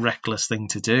just a reckless thing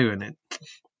to do, and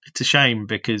it's a shame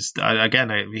because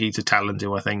he's a talent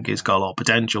who I think has got a lot of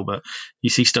potential, but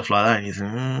you see stuff like that and you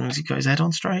think, has he got his head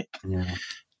on straight?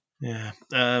 Yeah.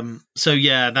 So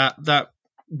yeah, that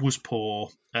was poor.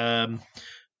 Matt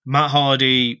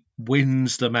Hardy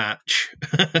wins the match,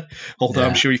 although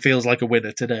I'm sure he feels like a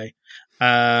winner today.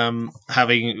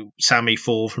 Having Sammy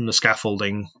fall from the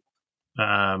scaffolding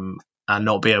and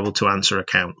not be able to answer a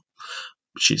count,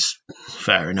 which is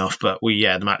fair enough. But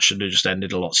the match should have just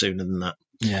ended a lot sooner than that.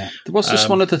 Yeah, there was just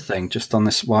one other thing, just on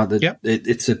this. Why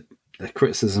it's a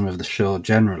criticism of the show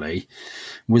generally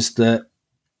was that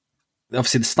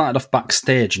obviously they started off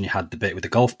backstage and you had the bit with the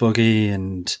golf buggy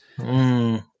and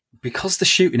because they're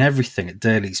shooting everything at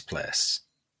Daly's place,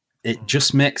 it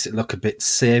just makes it look a bit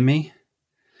samey.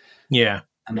 Yeah.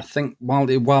 And I think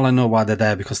while I know why they're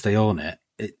there because they own it,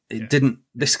 it didn't.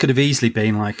 This could have easily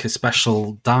been like a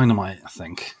special Dynamite, I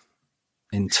think,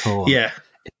 in tone. Yeah.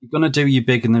 If you're going to do you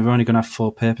big and they're only going to have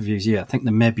 4 pay-per-views, I think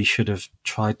they maybe should have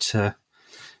tried to,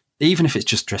 even if it's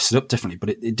just dressed it up differently, but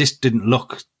it just didn't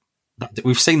look.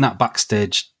 We've seen that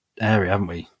backstage area, haven't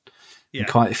we? Yeah. In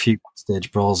quite a few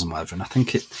backstage brawls and whatever, and I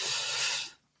think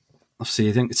obviously,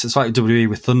 I think it's like WWE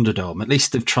with Thunderdome. At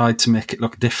least they've tried to make it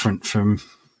look different from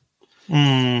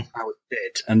how it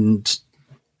did. And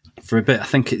for a bit, I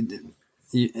think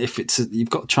you've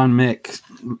got to try and make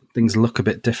things look a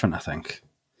bit different, I think.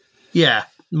 Yeah,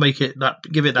 give it that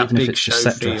even big if it's show just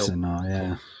set feel. Dressing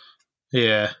or,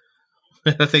 Yeah.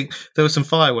 I think there were some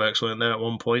fireworks, weren't there, at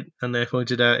one point, and they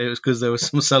pointed out it was because there was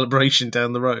some celebration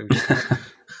down the road.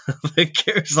 I think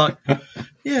it was like,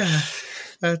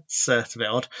 that's a bit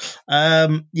odd.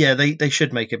 They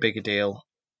should make a bigger deal.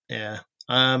 Yeah.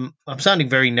 I'm sounding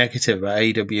very negative about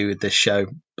AEW with this show.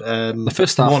 The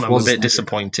first half I'm a bit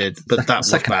disappointed, but that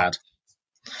was bad.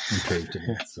 Improved,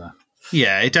 didn't it? So.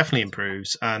 Yeah, it definitely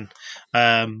improves, and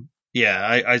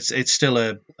it's still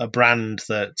a brand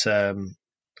that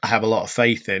I have a lot of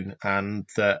faith in, and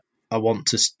that I want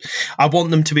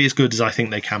them to be as good as I think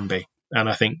they can be. And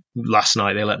I think last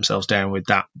night they let themselves down with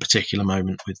that particular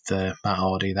moment with Matt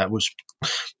Hardy. That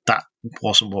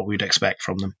wasn't what we'd expect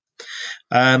from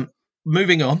them.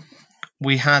 Moving on,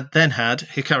 we had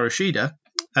Hikaru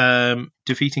Shida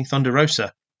defeating Thunder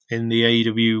Rosa in the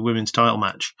AEW Women's Title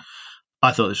match.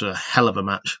 I thought this was a hell of a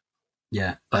match.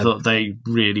 Yeah, I thought they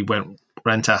really went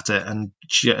at it and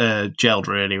gelled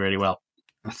really, really well.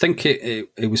 I think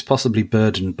it was possibly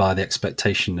burdened by the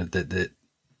expectation of that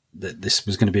this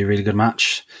was going to be a really good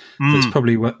match. It's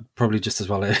probably just as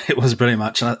well. It was a brilliant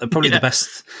match, and probably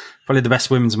the best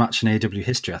women's match in AEW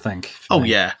history, I think.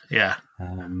 Yeah.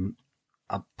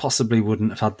 I possibly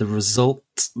wouldn't have had the result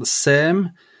the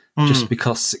same, just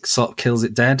because it sort of kills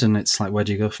it dead, and it's like, where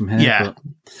do you go from here?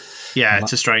 Yeah,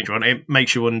 it's a strange one. It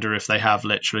makes you wonder if they have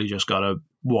literally just got a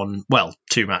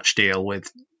 2-match deal with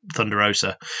Thunder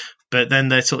Rosa. But then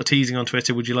they're sort of teasing on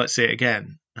Twitter, would you like to see it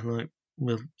again? I'm like,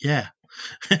 well, yeah.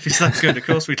 If it's that good, of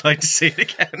course we'd like to see it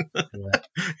again.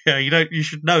 You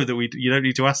should know that you don't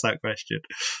need to ask that question.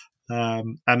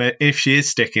 And if she is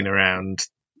sticking around,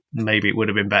 maybe it would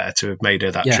have been better to have made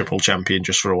her that triple champion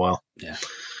just for a while. Yeah.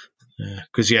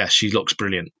 Because, she looks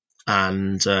brilliant.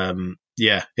 And,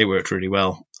 it worked really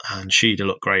well. And Shida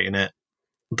looked great in it.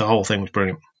 The whole thing was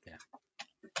brilliant.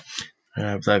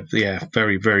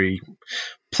 Very, very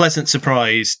pleasant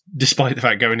surprise, despite the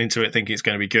fact going into it thinking it's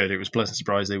going to be good. It was a pleasant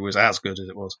surprise that it was as good as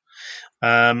it was.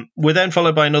 We're then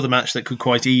followed by another match that could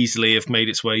quite easily have made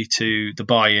its way to the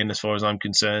buy-in, as far as I'm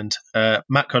concerned.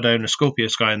 Matt Cardona, Scorpio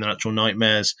Sky and the Natural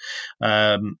Nightmares,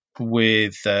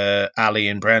 with Ali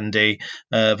and Brandy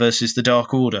versus the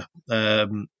Dark Order.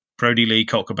 Brody Lee,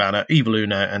 Colt Cabana, Evil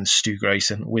Uno, and Stu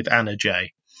Grayson with Anna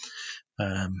Jay.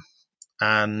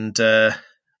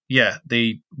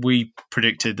 We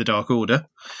predicted the Dark Order,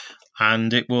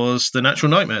 and it was the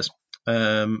Natural Nightmares.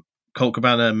 Colt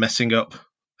Cabana messing up,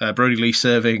 Brody Lee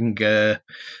serving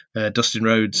Dustin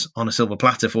Rhodes on a silver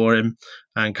platter for him,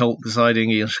 and Colt deciding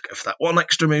he'll go for that one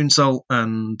extra moonsault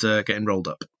and getting rolled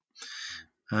up.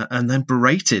 And then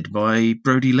berated by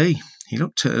Brody Lee. He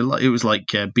looked like it was like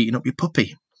beating up your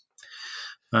puppy.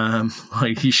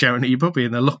 Like he's shouting at your puppy,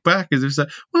 and they look back as if,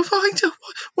 well, fine,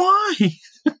 why?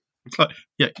 It's like,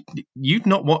 you've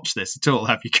not watched this at all,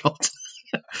 have you, Colt?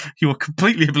 You are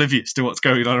completely oblivious to what's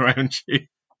going on around you.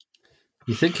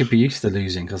 You think he'd be used to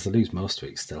losing, because they lose most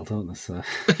weeks still, don't they? So.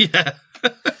 Yeah.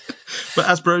 But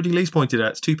as Brody Lee's pointed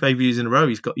out, it's 2 pay-per-views in a row.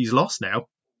 He's lost now.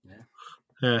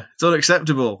 Yeah, it's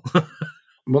unacceptable.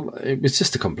 Well, it was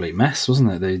just a complete mess,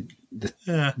 wasn't it?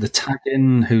 The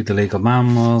tagging, who the legal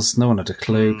man was, no one had a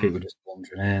clue. People were just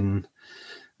wandering in.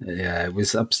 Yeah, it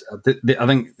was. I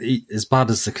think as bad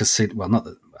as the casino.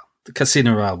 Well, the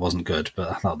Casino Royale wasn't good, but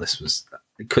I thought this was.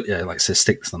 It could, like I said,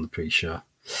 stick this on the pre-show.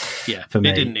 Yeah, it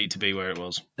didn't need to be where it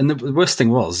was. And the worst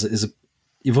thing is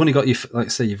you've only got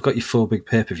you've got your 4 big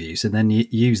pay-per-views, and then you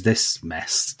use this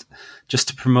mess just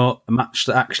to promote a match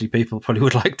that actually people probably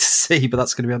would like to see, but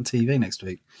that's going to be on TV next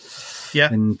week.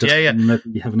 Yeah, and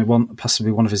maybe having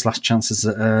possibly one of his last chances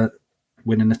at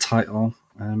winning a title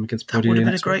against Brody. That would have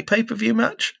been a great pay-per-view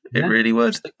match. It really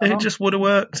would. It just would have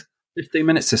worked. 15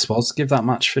 minutes this was. Give that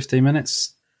match 15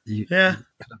 minutes. You could have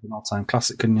an all-time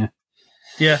classic, couldn't you?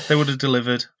 Yeah, they would have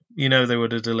delivered. They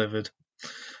would have delivered.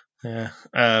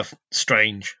 Yeah.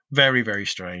 Strange. Very, very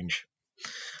strange.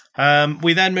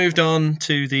 We then moved on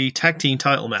to the tag team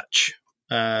title match,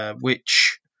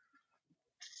 which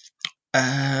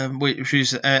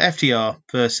was FTR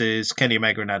versus Kenny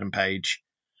Omega and Adam Page.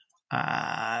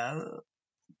 I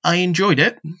enjoyed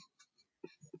it.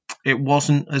 It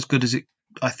wasn't as good as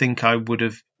I think I would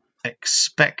have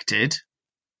expected,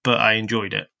 but I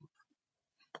enjoyed it.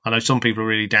 I know some people are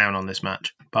really down on this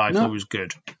match, but I thought it was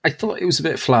good. I thought it was a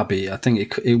bit flabby. I think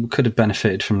it could have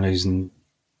benefited from losing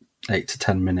 8 to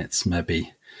 10 minutes,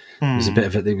 maybe. It was a bit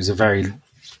of it. It was a very,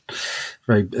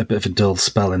 very a bit of a dull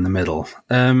spell in the middle.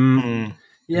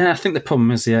 Yeah, I think the problem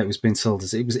is, it was being sold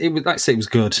as it was. Like I say, it was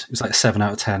good. It was like a 7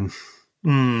 out of 10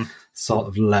 sort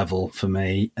of level for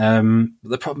me. But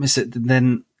the problem is that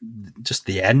then just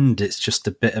the end. It's just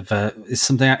a bit of a. Is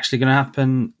something actually going to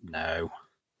happen? No.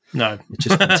 It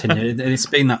just continued. And it's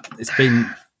been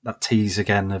that tease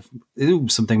again of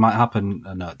something might happen.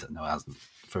 No, it hasn't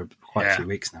for quite a few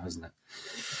weeks now, isn't it?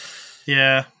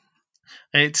 Yeah,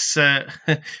 it's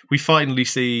we finally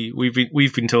see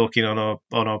we've been talking on our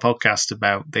podcast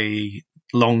about the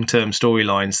long-term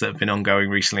storylines that have been ongoing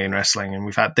recently in wrestling, and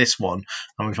we've had this one,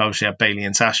 and we've obviously had Bayley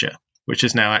and Sasha, which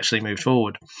has now actually moved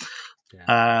forward.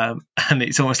 And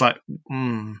it's almost like.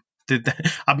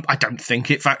 I don't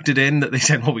think it factored in that they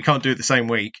said, well, we can't do it the same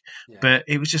week. But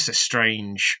it was just a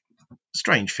strange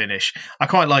finish. I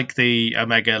quite like the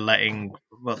Omega letting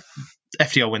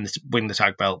FTR win the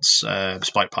tag belts,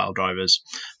 Spike Pile Drivers.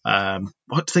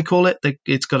 What do they call it?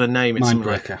 It's got a name. It's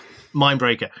Mindbreaker.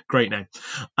 Mindbreaker. Great name.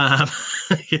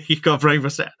 You've got a brain for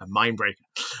a Mindbreaker.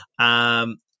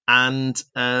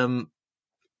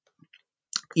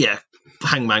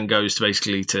 Hangman goes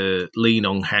to lean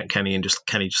on Kenny, and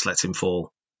Kenny just lets him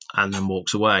fall and then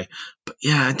walks away. But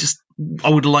I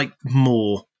would like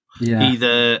more. Yeah.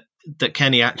 Either that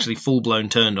Kenny actually full blown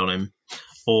turned on him,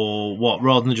 or what,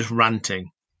 rather than just ranting.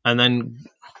 And then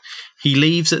he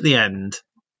leaves at the end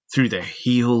through the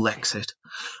heel exit.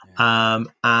 And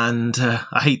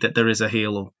I hate that there is a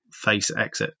heel or face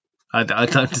exit. I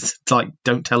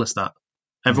don't tell us that.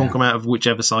 Everyone come out of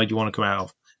whichever side you want to come out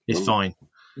of. It's fine.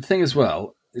 The thing as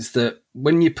well is that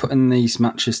when you're putting these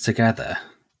matches together,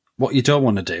 what you don't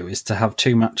want to do is to have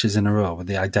 2 matches in a row with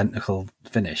the identical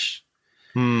finish.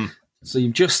 So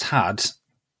you've just had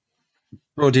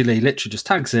Brody Lee literally just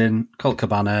tags in Colt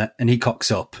Cabana and he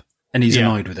cocks up and he's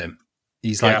annoyed with him.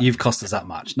 He's like, you've cost us that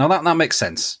match. Now that makes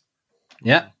sense.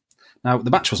 Yeah. Now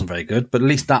the match wasn't very good, but at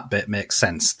least that bit makes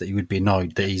sense that he would be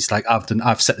annoyed that he's like,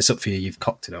 I've set this up for you, you've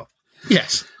cocked it up.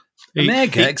 Yes.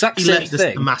 Omega, exact he same let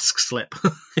thing. the mask slip.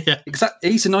 Yeah.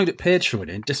 He's annoyed at Page for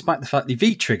winning, despite the fact he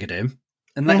V-triggered him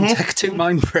and let him take 2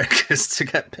 mind breakers to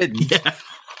get pinned. Yeah.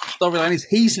 Storyline is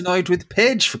he's annoyed with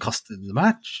Page for costing the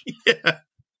match. Yeah.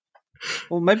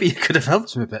 Well, maybe you could have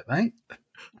helped him a bit, mate.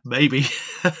 Maybe.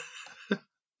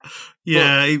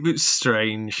 Yeah, it was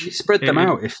strange. You spread them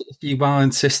out. If you are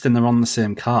insisting they're on the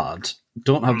same card,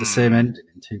 don't have the same ending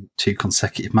in two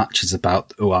consecutive matches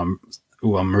about, I'm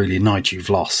really annoyed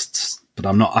you've lost, but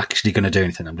I'm not actually going to do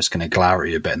anything. I'm just going to glare at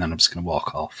you a bit and then I'm just going to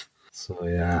walk off. So,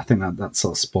 yeah, I think that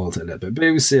sort of spoiled it a little bit. But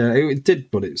it was, it did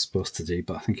what it was supposed to do,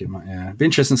 but I think it might, be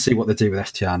interesting to see what they do with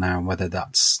FTR now and whether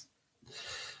that's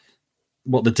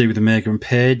what they do with Omega and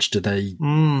Page. Do they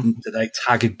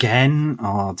tag again,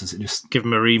 or does it just give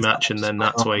them a rematch and then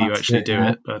that's where you actually do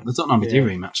it? But they don't normally do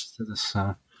rematches to this.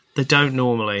 They don't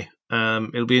normally.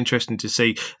 It'll be interesting to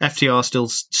see. FTR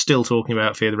still talking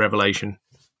about Fear the Revelation.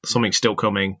 Something's still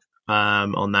coming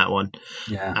on that one.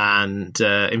 Yeah, and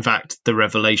in fact, the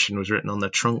Revelation was written on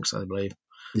their trunks, I believe.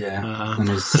 Yeah, and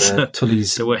there's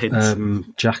Tully's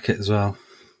jacket as well.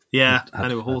 Yeah, and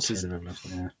there were horses.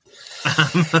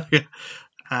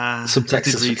 Yeah. Some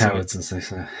Texas for cowards, as they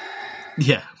say.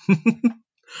 Yeah.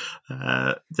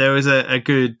 There was a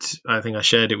good, I think I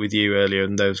shared it with you earlier,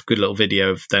 and there was a good little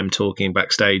video of them talking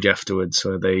backstage afterwards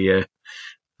where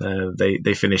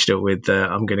they finished it with,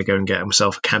 I'm going to go and get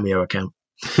myself a Cameo account.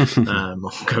 I'll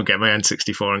go and get my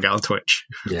N64 and get on Twitch.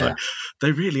 Yeah. Like,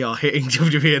 they really are hitting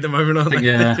WWE at the moment, aren't they?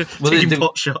 Yeah. Well, taking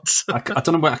pot shots. I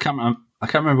don't know what, I can't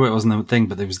remember what it was in the thing,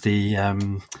 but there was the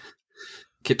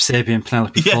Kip Sabian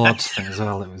Penelope Ford thing as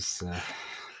well. It was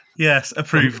yes,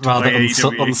 approved. Rather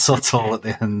unsubtle at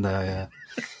the end there.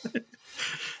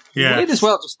 Yeah. Weird as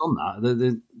well. Just on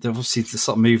that, they're obviously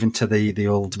sort of moving to the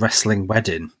old wrestling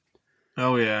wedding.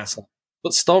 Oh yeah.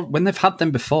 But when they've had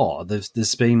them before,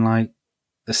 there's been like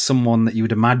there's someone that you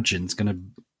would imagine is going to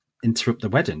interrupt the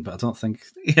wedding, but I don't think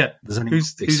there's anyone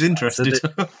who's interested.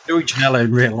 Joey Janela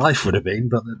in real life would have been,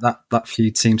 but that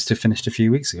feud seems to have finished a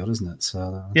few weeks ago, doesn't it?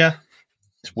 So yeah,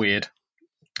 it's weird.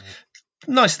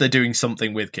 Nice they're doing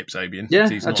something with Kip Sabian. Yeah,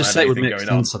 I just say it would make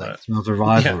sense to have a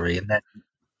rivalry and then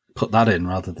put that in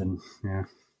rather than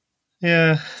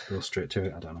go straight to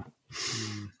it. I don't know.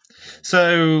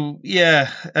 So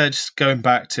just going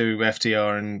back to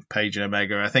FTR and Page and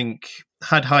Omega, I think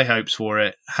had high hopes for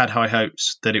it. Had high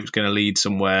hopes that it was going to lead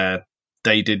somewhere.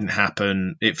 They didn't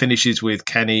happen. It finishes with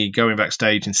Kenny going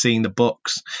backstage and seeing the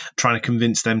Bucks, trying to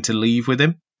convince them to leave with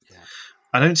him. Yeah.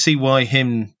 I don't see why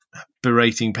him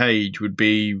berating Page would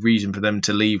be reason for them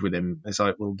to leave with him. It's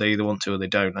like, well, they either want to or they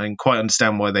don't. I didn't quite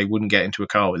understand why they wouldn't get into a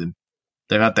car with him.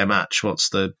 They've had their match. What's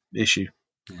the issue?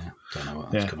 Yeah, don't know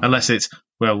what unless it's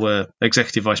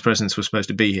executive vice presidents were supposed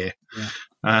to be here. Yeah.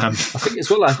 I think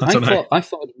as well. I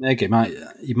thought Omega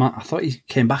I thought he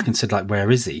came back and said like,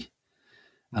 "Where is he?"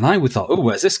 And I would thought, "Oh,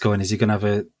 where's this going? Is he going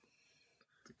to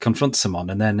confront someone?"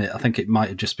 And then I think it might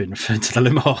have just been referring to the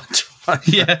limo.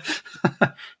 Yeah.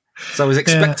 So I was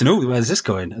expecting, where's this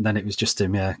going? And then it was just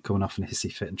him, coming off in a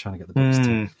hissy fit and trying to get the Bucks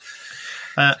to.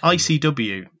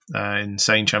 ICW,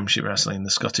 Insane Championship Wrestling, the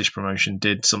Scottish promotion,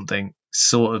 did something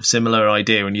sort of similar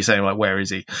idea when you're saying, like, where is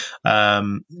he?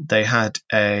 They had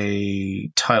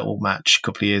a title match a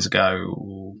couple of years ago.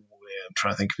 I'm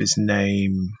trying to think of his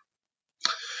name.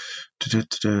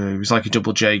 It was like a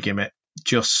Double J gimmick.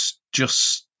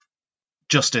 Justice,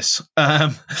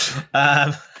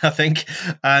 I think.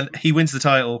 And he wins the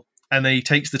title. And then he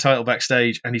takes the title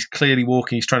backstage, and he's clearly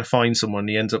walking. He's trying to find someone.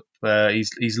 He ends up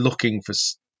he's looking for.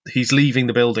 He's leaving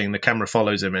the building. The camera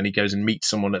follows him, and he goes and meets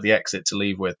someone at the exit to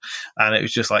leave with. And it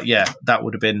was just like, that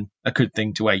would have been a good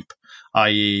thing to ape.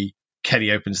 I.e.,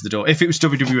 Kenny opens the door. If it was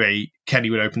WWE, Kenny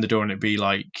would open the door, and it'd be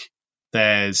like,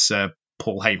 "There's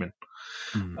Paul Heyman,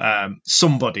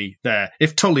 somebody there."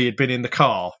 If Tully had been in the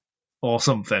car or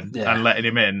something and letting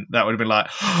him in, that would have been like.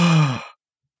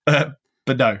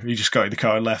 But no, he just got in the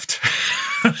car and left.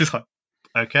 Just like,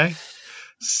 okay,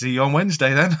 see you on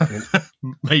Wednesday then.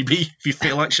 Maybe if you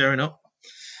feel like showing up.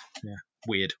 Yeah,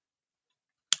 weird.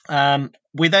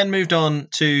 We then moved on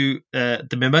to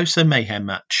the Mimosa Mayhem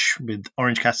match with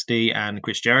Orange Cassidy and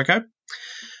Chris Jericho.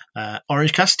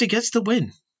 Orange Cassidy gets the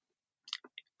win.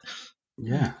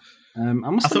 Yeah. I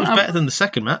thought it was better than the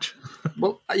second match.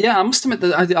 Well, yeah, I must admit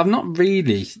that I've not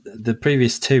really, the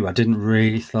previous two, I didn't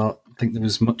really think there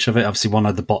was much of it. Obviously, one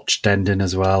had the botched ending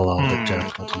as well. Or the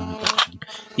Jericho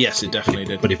yes, it definitely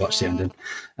did. But he botched the ending.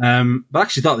 But I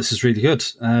actually thought this was really good.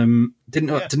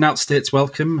 Didn't outstay its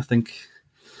welcome. I think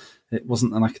it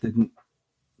wasn't like they didn't.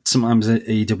 Sometimes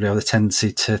AEW have the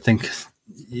tendency to think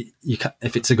you can,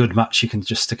 if it's a good match, you can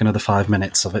just stick another 5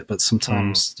 minutes of it. But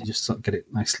sometimes you just sort of get it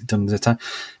nicely done at a time.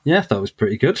 Yeah, I thought it was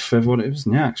pretty good for what it was.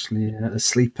 And yeah, actually, a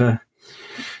sleeper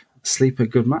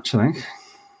good match, I think.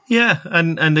 Yeah,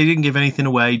 and they didn't give anything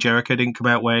away. Jericho didn't come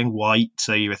out wearing white,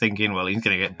 so you were thinking, well, he's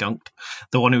going to get dunked.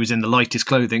 The one who was in the lightest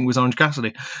clothing was Orange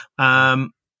Cassidy.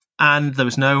 And there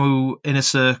was no Inner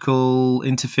Circle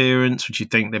interference, which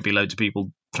you'd think there'd be loads of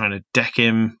people trying to deck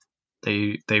him.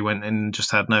 They went and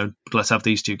just had no, let's have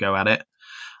these two go at it.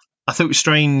 I thought it was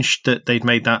strange that they'd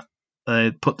made that,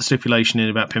 put the stipulation in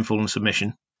about pinfall and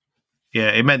submission.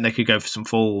 Yeah, it meant they could go for some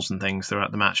falls and things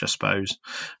throughout the match, I suppose.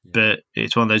 Yeah. But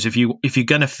it's one of those, if you're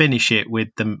going to finish it with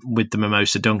the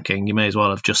mimosa dunking, you may as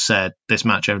well have just said this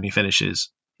match only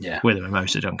finishes with a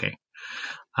mimosa dunking.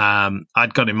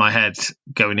 I'd got in my head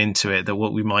going into it that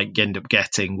what we might end up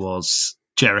getting was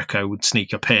Jericho would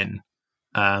sneak a pin,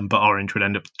 but Orange would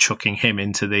end up chucking him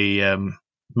into the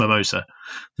mimosa.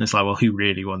 And it's like, well, who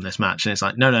really won this match? And it's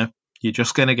like, no, you're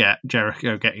just going to get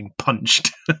Jericho getting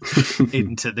punched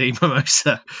into the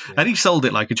mimosa. Yeah. And he sold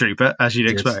it like a trooper, as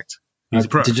you'd expect. He's a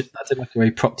pro. I did like the way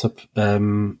he propped up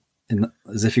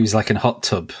as if he was like in a hot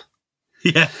tub.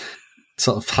 Yeah.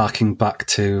 Sort of harking back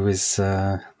to his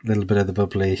little bit of the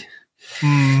bubbly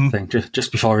thing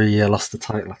just before he lost the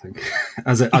title, I think.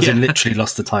 As in literally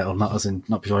lost the title,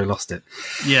 not before he lost it.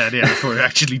 Yeah, before it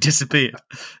actually disappeared.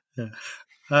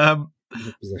 Yeah.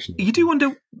 You do wonder,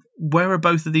 where are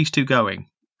both of these two going?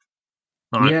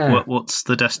 All right, yeah. What's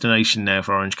the destination now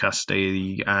for Orange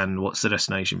Cassidy, and what's the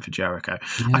destination for Jericho?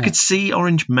 Yeah. I could see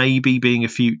Orange maybe being a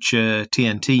future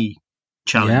TNT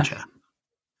challenger.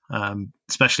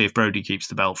 Especially if Brody keeps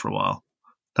the belt for a while.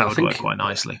 That would work quite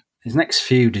nicely. His next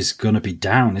feud is going to be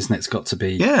down, isn't it? It's got to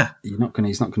be. Yeah. He's not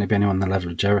going to be anyone on the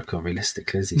level of Jericho,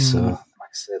 realistically, is he? So, like I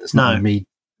said, there's not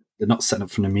they're not setting up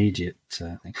for an immediate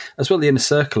thing. As well, the Inner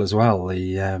Circle as well.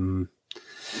 The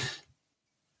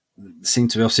seem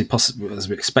to be obviously possible, as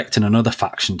we're expecting another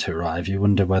faction to arrive. You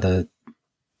wonder whether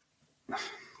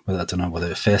I don't know,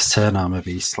 whether a face turn or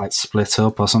maybe slight split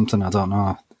up or something. I don't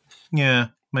know. Yeah,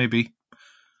 maybe.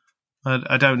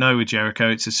 I don't know with Jericho.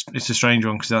 It's a strange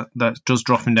one because that does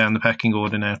drop him down the pecking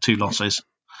order now, 2 losses.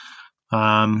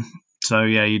 So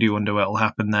yeah, you do wonder what will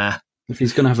happen there. If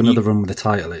he's going to have another run with the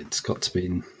title, it's got to be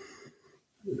in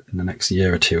the next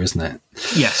year or two, isn't it?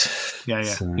 Yes. Yeah.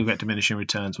 So, you'll get diminishing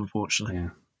returns, unfortunately. Yeah.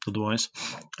 Otherwise,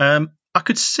 I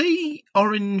could see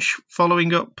Orange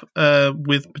following up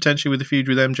potentially with a feud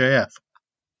with MJF.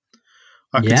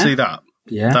 I could see that.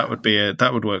 Yeah,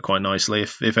 that would work quite nicely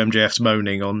if MJF's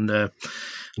moaning on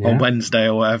Wednesday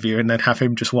or whatever, and then have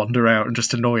him just wander out and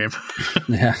just annoy him.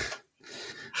 Yeah,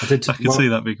 I could see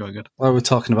that be quite good. While we're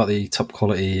talking about the top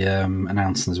quality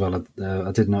announcing as well,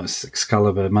 I did notice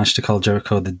Excalibur managed to call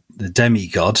Jericho the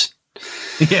demigod.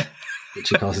 Yeah,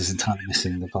 which of course is entirely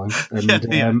missing the point.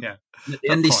 And,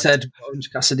 And he said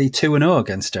Orange Cassidy 2-0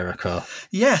 against Jericho.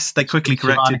 Yes, they quickly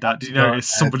corrected that. Did you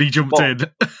notice? Somebody jumped in.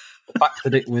 The fact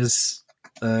that it was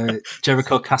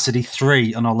Jericho Cassidy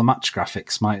 3 on all the match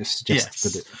graphics might have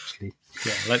suggested that it actually.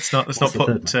 Yeah, let's not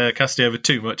put Cassidy over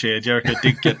too much here. Jericho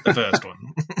did get the first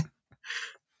one.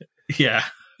 Yeah.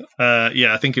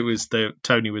 I think it was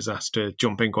Tony was asked to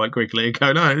jump in quite quickly and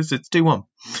go, no, it's 2-1.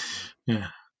 Yeah.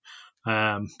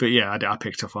 But yeah, I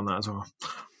picked up on that as well.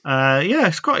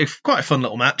 It's quite a fun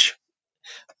little match.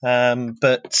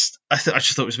 But I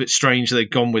just thought it was a bit strange that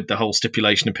they'd gone with the whole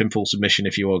stipulation of pinfall submission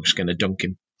if you were just going to dunk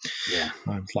him. Yeah,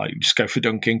 like just go for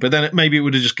dunking. But then maybe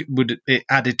it it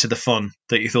added to the fun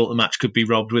that you thought the match could be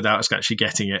robbed without us actually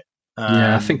getting it.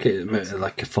 I think it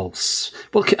like a false.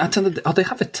 Well, I don't know. They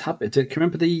have a tab. Do you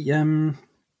remember the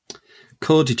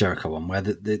Cody Jericho one where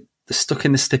they're stuck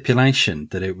in the stipulation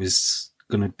that it was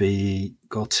going to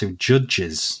go to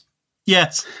judges?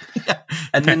 Yes,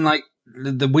 and then like.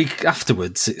 The week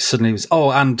afterwards, it suddenly was,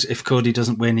 and if Cody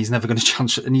doesn't win, he's never going to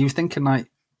challenge it. And you were thinking,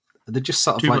 like, they're just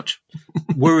sort of like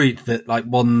worried that like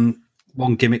one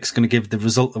gimmick's going to give the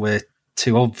result away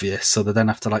too obvious, so they then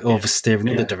have to like oversteer in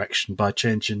the other direction by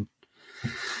changing.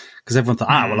 Because everyone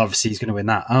thought, well, obviously he's going to win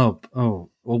that.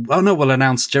 We'll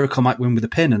announce Jericho might win with a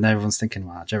pin, and everyone's thinking,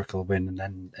 well, Jericho will win,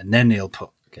 and then he'll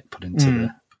get put into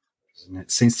the. And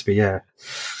it seems to be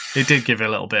It did give a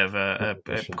little bit of a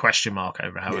question mark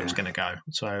over how it was going to go.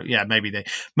 So yeah,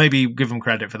 maybe give them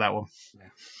credit for that one. Yeah.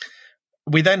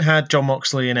 We then had Jon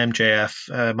Moxley and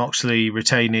MJF. Moxley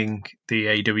retaining the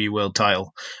AEW World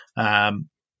Title.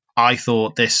 I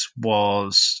thought this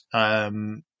was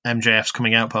MJF's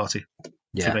coming out party.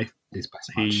 Yeah,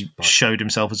 he showed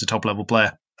himself as a top level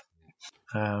player.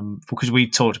 because we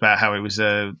talked about how it was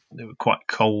a quite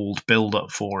cold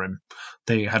build-up for him.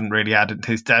 They hadn't really had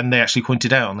it, and they actually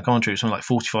pointed out on the commentary it's something like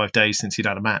 45 days since he'd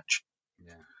had a match.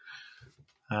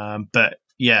 Yeah. But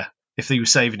yeah, if he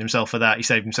was saving himself for that, he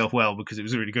saved himself well because it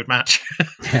was a really good match.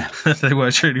 Yeah, they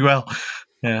worked really well.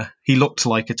 Yeah, he looked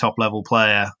like a top-level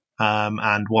player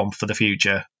and one for the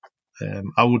future.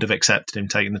 I would have accepted him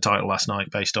taking the title last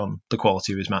night based on the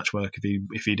quality of his match work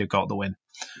if he'd have got the win.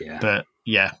 Yeah. But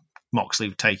yeah, Moxley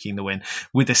taking the win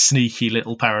with a sneaky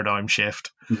little paradigm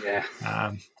shift. Yeah.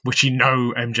 Which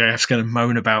MJF's going to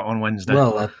moan about on Wednesday.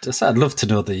 Well, I'd love to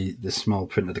know the small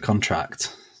print of the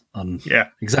contract on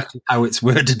exactly how it's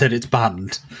worded that it's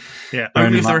banned. Yeah,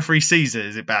 only if the referee sees it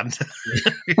is it banned.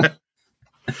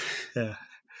 Yeah.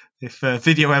 If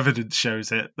video evidence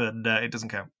shows it, then it doesn't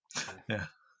count. Yeah.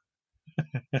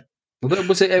 Well,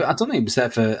 was it? I don't think it was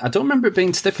ever. I don't remember it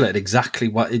being stipulated exactly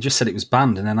what. It just said it was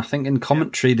banned, and then I think in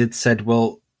commentary they'd said,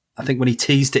 "Well, I think when he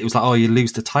teased it was like, oh, you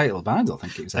lose the title," but I don't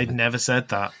think it was. They'd never said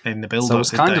that in the build-up. So I was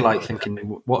kind of like thinking,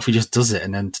 what if he just does it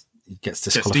and then he gets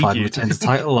disqualified and retains the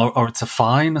title, or it's a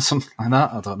fine or something like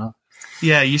that? I don't know.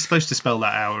 Yeah, you're supposed to spell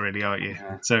that out already, aren't you?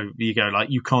 Yeah. So you go like,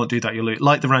 you can't do that. You'll lose.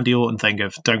 Like the Randy Orton thing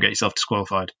of don't get yourself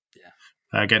disqualified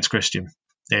against Christian.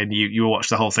 And you watch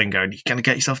the whole thing going, you're going to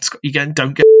get yourself, don't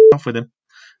get off with him.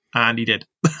 And he did.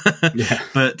 Yeah.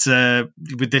 But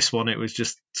with this one, it was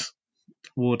just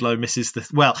Wardlow misses the...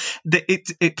 Well,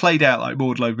 it played out like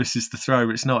Wardlow misses the throw.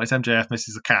 It's not. It's MJF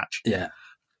misses the catch. Yeah.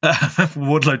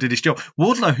 Wardlow did his job.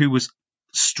 Wardlow, who was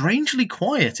strangely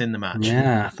quiet in the match.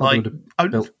 Yeah. I thought it's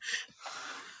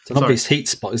an obvious heat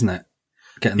spot, isn't it?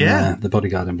 Getting the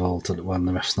bodyguard involved when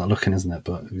the ref's not looking, isn't it?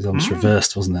 But it was almost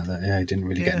reversed, wasn't it? That he didn't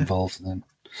really get involved then.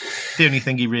 The only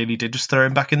thing he really did was throw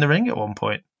him back in the ring at one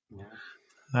point.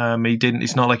 Yeah. He didn't.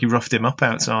 It's not like he roughed him up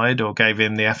outside or gave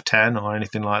him the F10 or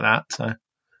anything like that. So,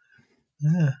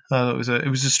 yeah, it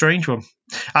was a strange one.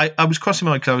 I was crossing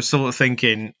my mind because I was sort of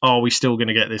thinking, are we still going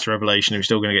to get this revelation? Are we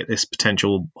still going to get this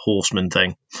potential Horseman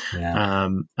thing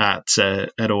at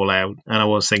All Out? And I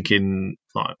was thinking,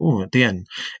 like, at the end,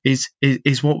 is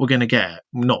what we're going to get,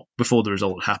 not before the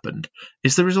result happened,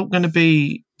 is the result going to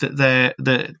be that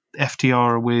the FTR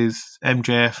are with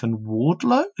MJF and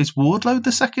Wardlow? Is Wardlow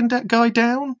the second guy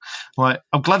down? Like,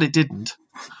 I'm glad it didn't.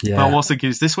 Yeah. But I was thinking,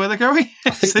 is this where they're going? I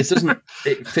think it doesn't.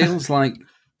 It feels like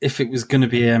if it was going to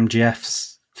be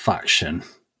MJF's faction,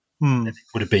 it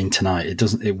would have been tonight. It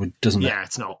doesn't. Doesn't. Yeah,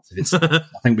 it's not. I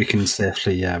think we can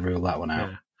safely rule that one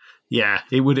out. Yeah,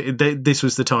 it would. This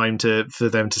was the time for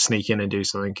them to sneak in and do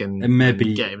something and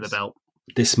maybe get him the belt.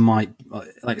 This might,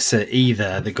 like I say,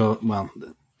 either they go. Well,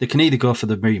 they can either go for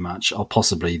the rematch, or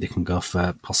possibly they can go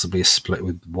for a split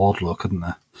with Wardlow, couldn't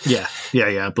they?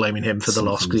 Yeah. Blaming him for the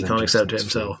loss because he can't accept it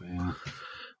himself.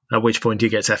 At which point he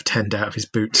gets F10'd out of his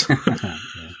boots.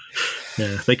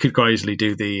 Yeah, they could quite easily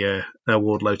do the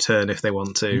Wardlow turn if they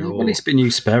want to. Well, he's been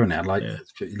used sparingly.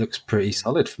 It looks pretty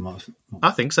solid from what I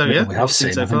think so. Yeah, we have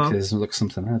seen so far. It looks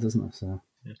something there, doesn't it? So.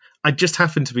 Yeah. I just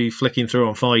happened to be flicking through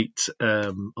on Fight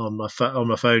on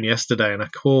my phone yesterday, and I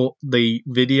caught the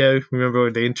video. Remember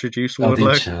when they introduced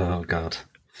Wardlow? Oh God!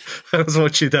 I was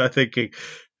watching that, thinking,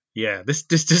 yeah, this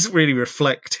doesn't really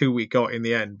reflect who we got in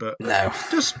the end, but no,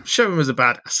 just show him as a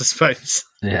badass, I suppose.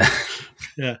 Yeah,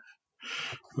 yeah.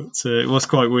 But it was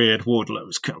quite weird. Wardlow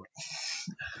was coming.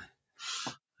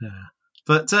 Yeah.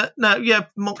 But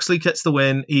Moxley gets the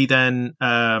win. He then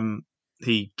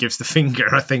he gives the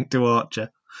finger, I think, to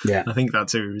Archer. Yeah, I think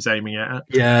that's who he was aiming at.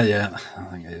 Yeah, I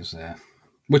think it is. Yeah,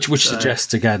 which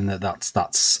suggests again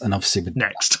that's and obviously with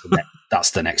next. That's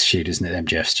the next feud, isn't it?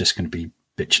 MJF's just going to be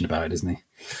bitching about it, isn't he?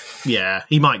 Yeah,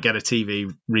 he might get a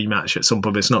TV rematch at some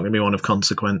point, but it's not going to be one of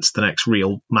consequence. The next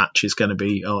real match is going to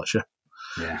be Archer.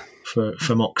 Yeah,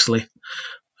 for Moxley.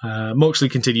 Moxley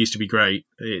continues to be great.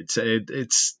 It's a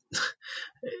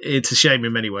shame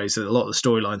in many ways that a lot of the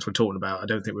storylines we're talking about, I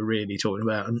don't think we're really talking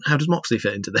about. And how does Moxley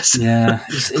fit into this? Yeah,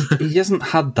 he hasn't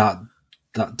had that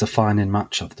defining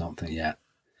match, I don't think, yet.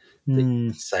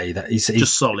 Say that he's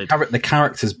just solid. The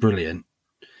character's brilliant,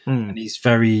 and he's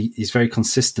very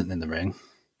consistent in the ring.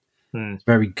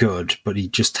 Very good, but he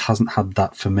just hasn't had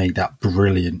that, for me, that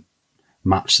brilliant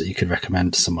match that you could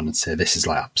recommend to someone and say this is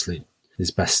like absolute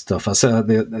his best stuff. I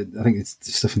think it's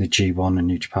the stuff in the G1 and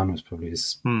New Japan was probably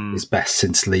his best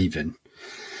since leaving.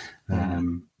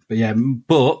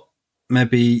 But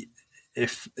maybe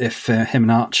if him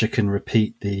and Archer can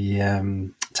repeat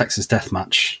the Texas Death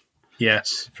Match,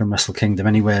 yes, from Wrestle Kingdom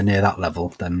anywhere near that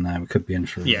level, then we could be in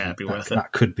for it'd be worth it.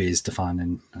 That could be his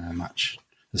defining match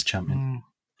as champion.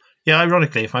 Yeah,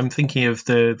 ironically, if I'm thinking of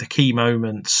the key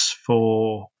moments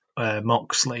for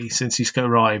Moxley since he's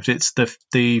arrived. It's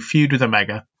the feud with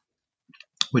Omega,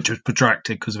 which was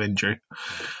protracted because of injury.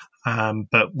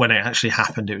 But when it actually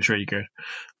happened, it was really good.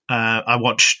 I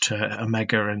watched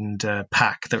Omega and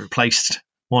Pac that replaced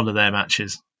one of their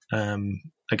matches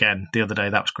again the other day.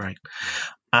 That was great.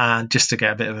 Just to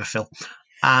get a bit of a feel.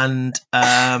 And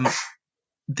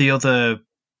the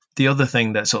other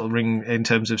thing that sort of ring in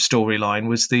terms of storyline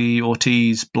was the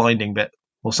Ortiz blinding bit,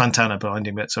 or Santana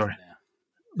blinding bit, sorry.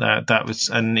 That was,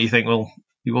 and you think, well,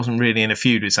 he wasn't really in a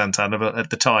feud with Santana, but at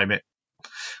the time,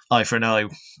 eye for an eye,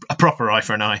 a proper eye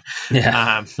for an eye.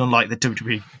 Yeah. Unlike the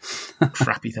WWE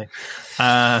crappy thing.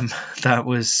 That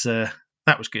was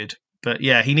good. But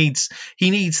yeah, he needs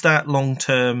that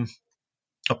long-term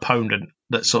opponent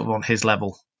that's sort of on his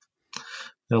level.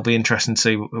 It'll be interesting to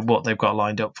see what they've got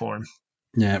lined up for him.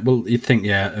 Yeah, well, you'd think,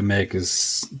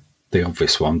 Omega's the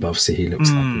obvious one, but obviously he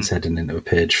looks like he's heading into a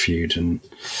Page feud, and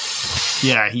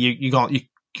yeah, you've got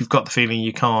the feeling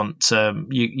you can't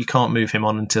move him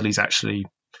on until he's actually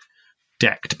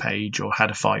decked Page or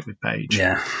had a fight with Page.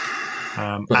 Yeah,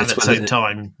 and at the same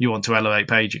time, you want to elevate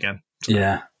Page again. So.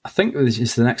 Yeah, I think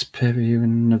it's the next pay-per-view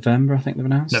in November. I think they've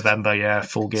announced November. Yeah,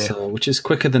 Full Gear. So, which is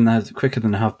quicker than they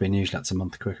have been. Usually, that's a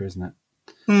month quicker, isn't it?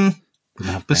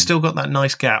 But still got that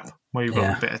nice gap where you've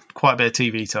got quite a bit of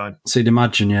TV time. So you'd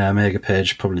imagine, Omega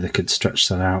Page, probably they could stretch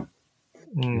that out.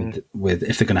 With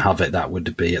if they're going to have it, that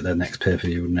would be at their next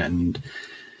pay-per-view, wouldn't it?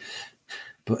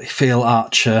 But I feel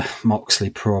Archer Moxley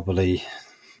probably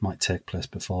might take place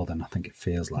before then. I think it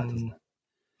feels like, doesn't it?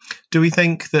 Do we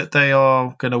think that they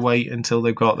are going to wait until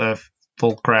they've got their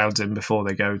full crowds in before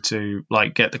they go to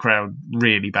get the crowd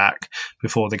really back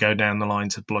before they go down the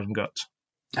lines of Blood and Guts?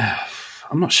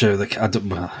 I'm not sure.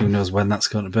 Who knows when that's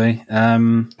going to be?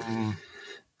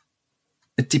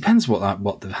 It depends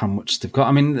how much they've got.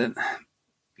 I mean,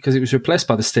 because it was replaced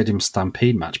by the Stadium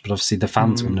Stampede match, but obviously the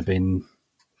fans wouldn't have been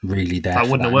really there. That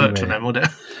wouldn't have worked for them, would it?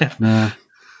 No.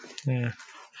 Yeah.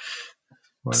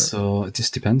 Well, so it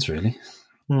just depends, really.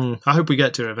 I hope we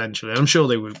get to it eventually. I'm sure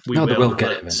they will. They will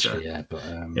get it eventually. Yeah, but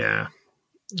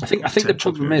I think the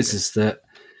problem is that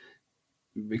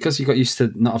because you got used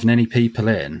to not having any people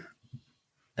in,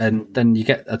 and then you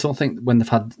get. I don't think when they've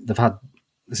had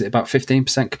is it about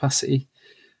 15% capacity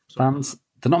fans?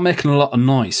 They're not making a lot of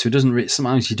noise, so it doesn't.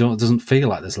 Sometimes it doesn't feel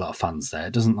like there's a lot of fans there.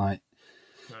 It doesn't like.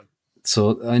 No.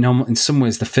 So I know in some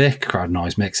ways the fake crowd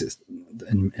noise makes it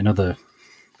in other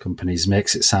companies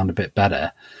makes it sound a bit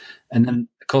better, and then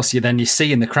of course you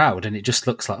see in the crowd and it just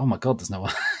looks like, oh my god, there's no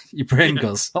one. Your brain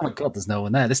goes, oh my god, there's no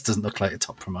one there. This doesn't look like a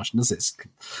top promotion, does it?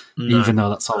 No. Even though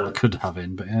that's all they could have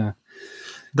in, but yeah.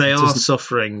 They are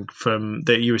suffering from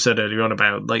that you said earlier on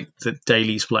about the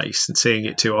Daily's Place and seeing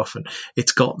it too often.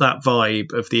 It's got that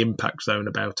vibe of the Impact Zone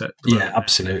about it. Yeah,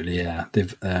 absolutely. Yeah,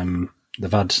 they've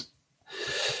had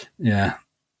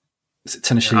Is it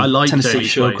Tennessee? I like Tennessee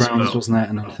Daily's Place, Showgrounds, wasn't it?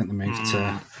 And I think they moved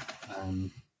to.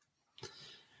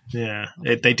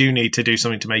 They do need to do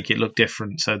something to make it look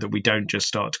different so that we don't just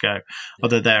start to go, oh,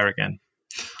 they're there again.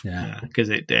 Yeah, because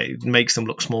it makes them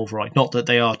look small, right? Not that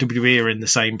they are WWE are in the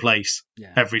same place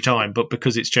every time, but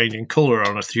because it's changing colour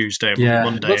on a Tuesday, or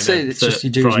Monday. Let's say it's just you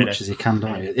do Friday. As much as you can,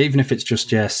 don't you? Even if it's just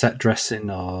set dressing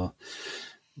or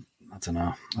I don't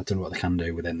know what they can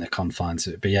do within the confines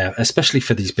of it. But yeah, especially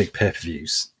for these big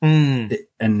pay-per-views, and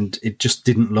it just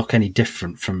didn't look any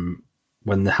different from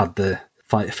when they had the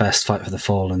first Fight for the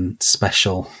Fallen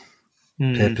special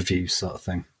pay-per-view sort of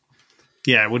thing.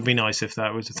 Yeah, it would be nice if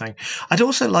that was a thing. I'd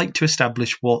also like to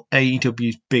establish what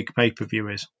AEW's big pay-per-view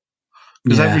is.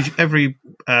 Because every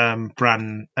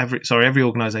brand, every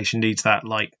organisation needs that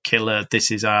killer,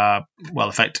 this is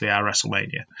effectively our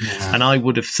WrestleMania. Yeah. And I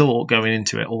would have thought going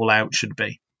into it, All Out should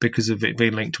be, because of it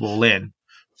being linked to All In.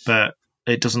 But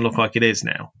it doesn't look like it is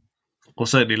now. Or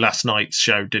certainly last night's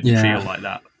show didn't feel like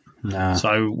that. No.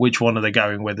 So which one are they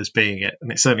going with as being it?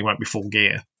 And it certainly won't be Full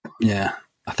Gear. Yeah.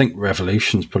 I think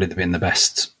Revolution's probably been the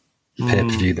best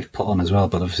pay-per-view they've put on as well,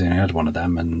 but obviously I had one of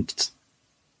them, and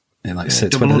I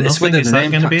said, it's whether the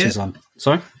name catches on.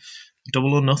 Sorry?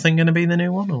 Double or Nothing going to be the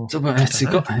new one? Or?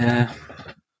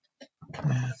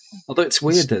 Although it's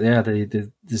weird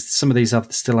that some of these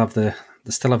still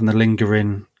having the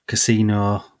lingering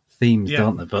casino themes,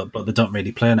 don't they? But they don't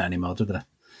really play on it anymore, do they?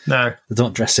 No, they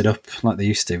don't dress it up like they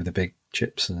used to with the big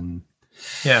chips and.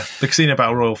 Yeah, the Casino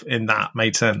Battle Royal in that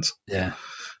made sense. Yeah,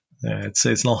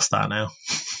 it's lost that now.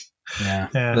 Yeah.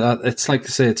 But it's like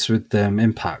to say it's with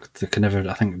Impact. They can never.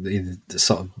 I think either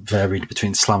sort of varied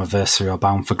between Slammiversary or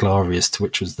Bound for Glory as to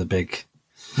which was the big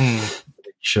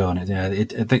show. And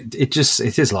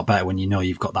it is a lot better when you know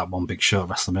you've got that one big show at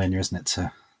WrestleMania, isn't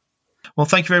it? Well,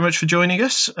 thank you very much for joining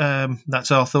us.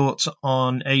 That's our thoughts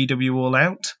on AEW All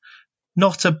Out.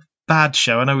 Not a bad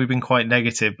show. I know we've been quite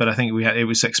negative, but I think it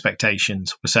was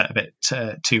expectations were set a bit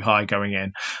too high going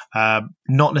in.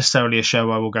 Not necessarily a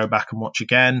show I will go back and watch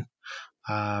again,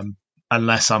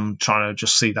 unless I'm trying to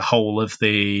just see the whole of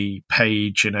the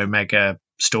Page and Omega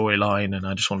storyline, and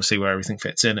I just want to see where everything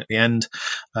fits in at the end.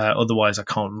 Otherwise, I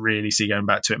can't really see going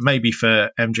back to it. Maybe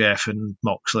for MJF and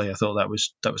Moxley, I thought that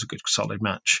was a good solid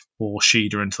match, or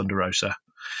Shida and Thunder Rosa.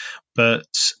 But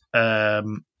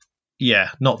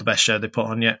yeah, not the best show they put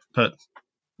on yet, but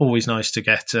always nice to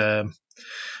get another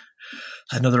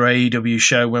AEW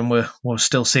show when we're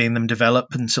still seeing them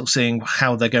develop and still seeing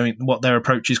how they're going, what their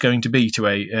approach is going to be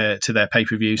to their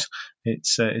pay-per-views.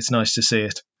 It's nice to see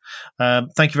it.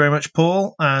 Thank you very much,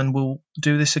 Paul, and we'll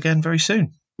do this again very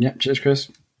soon. Yeah, cheers, Chris.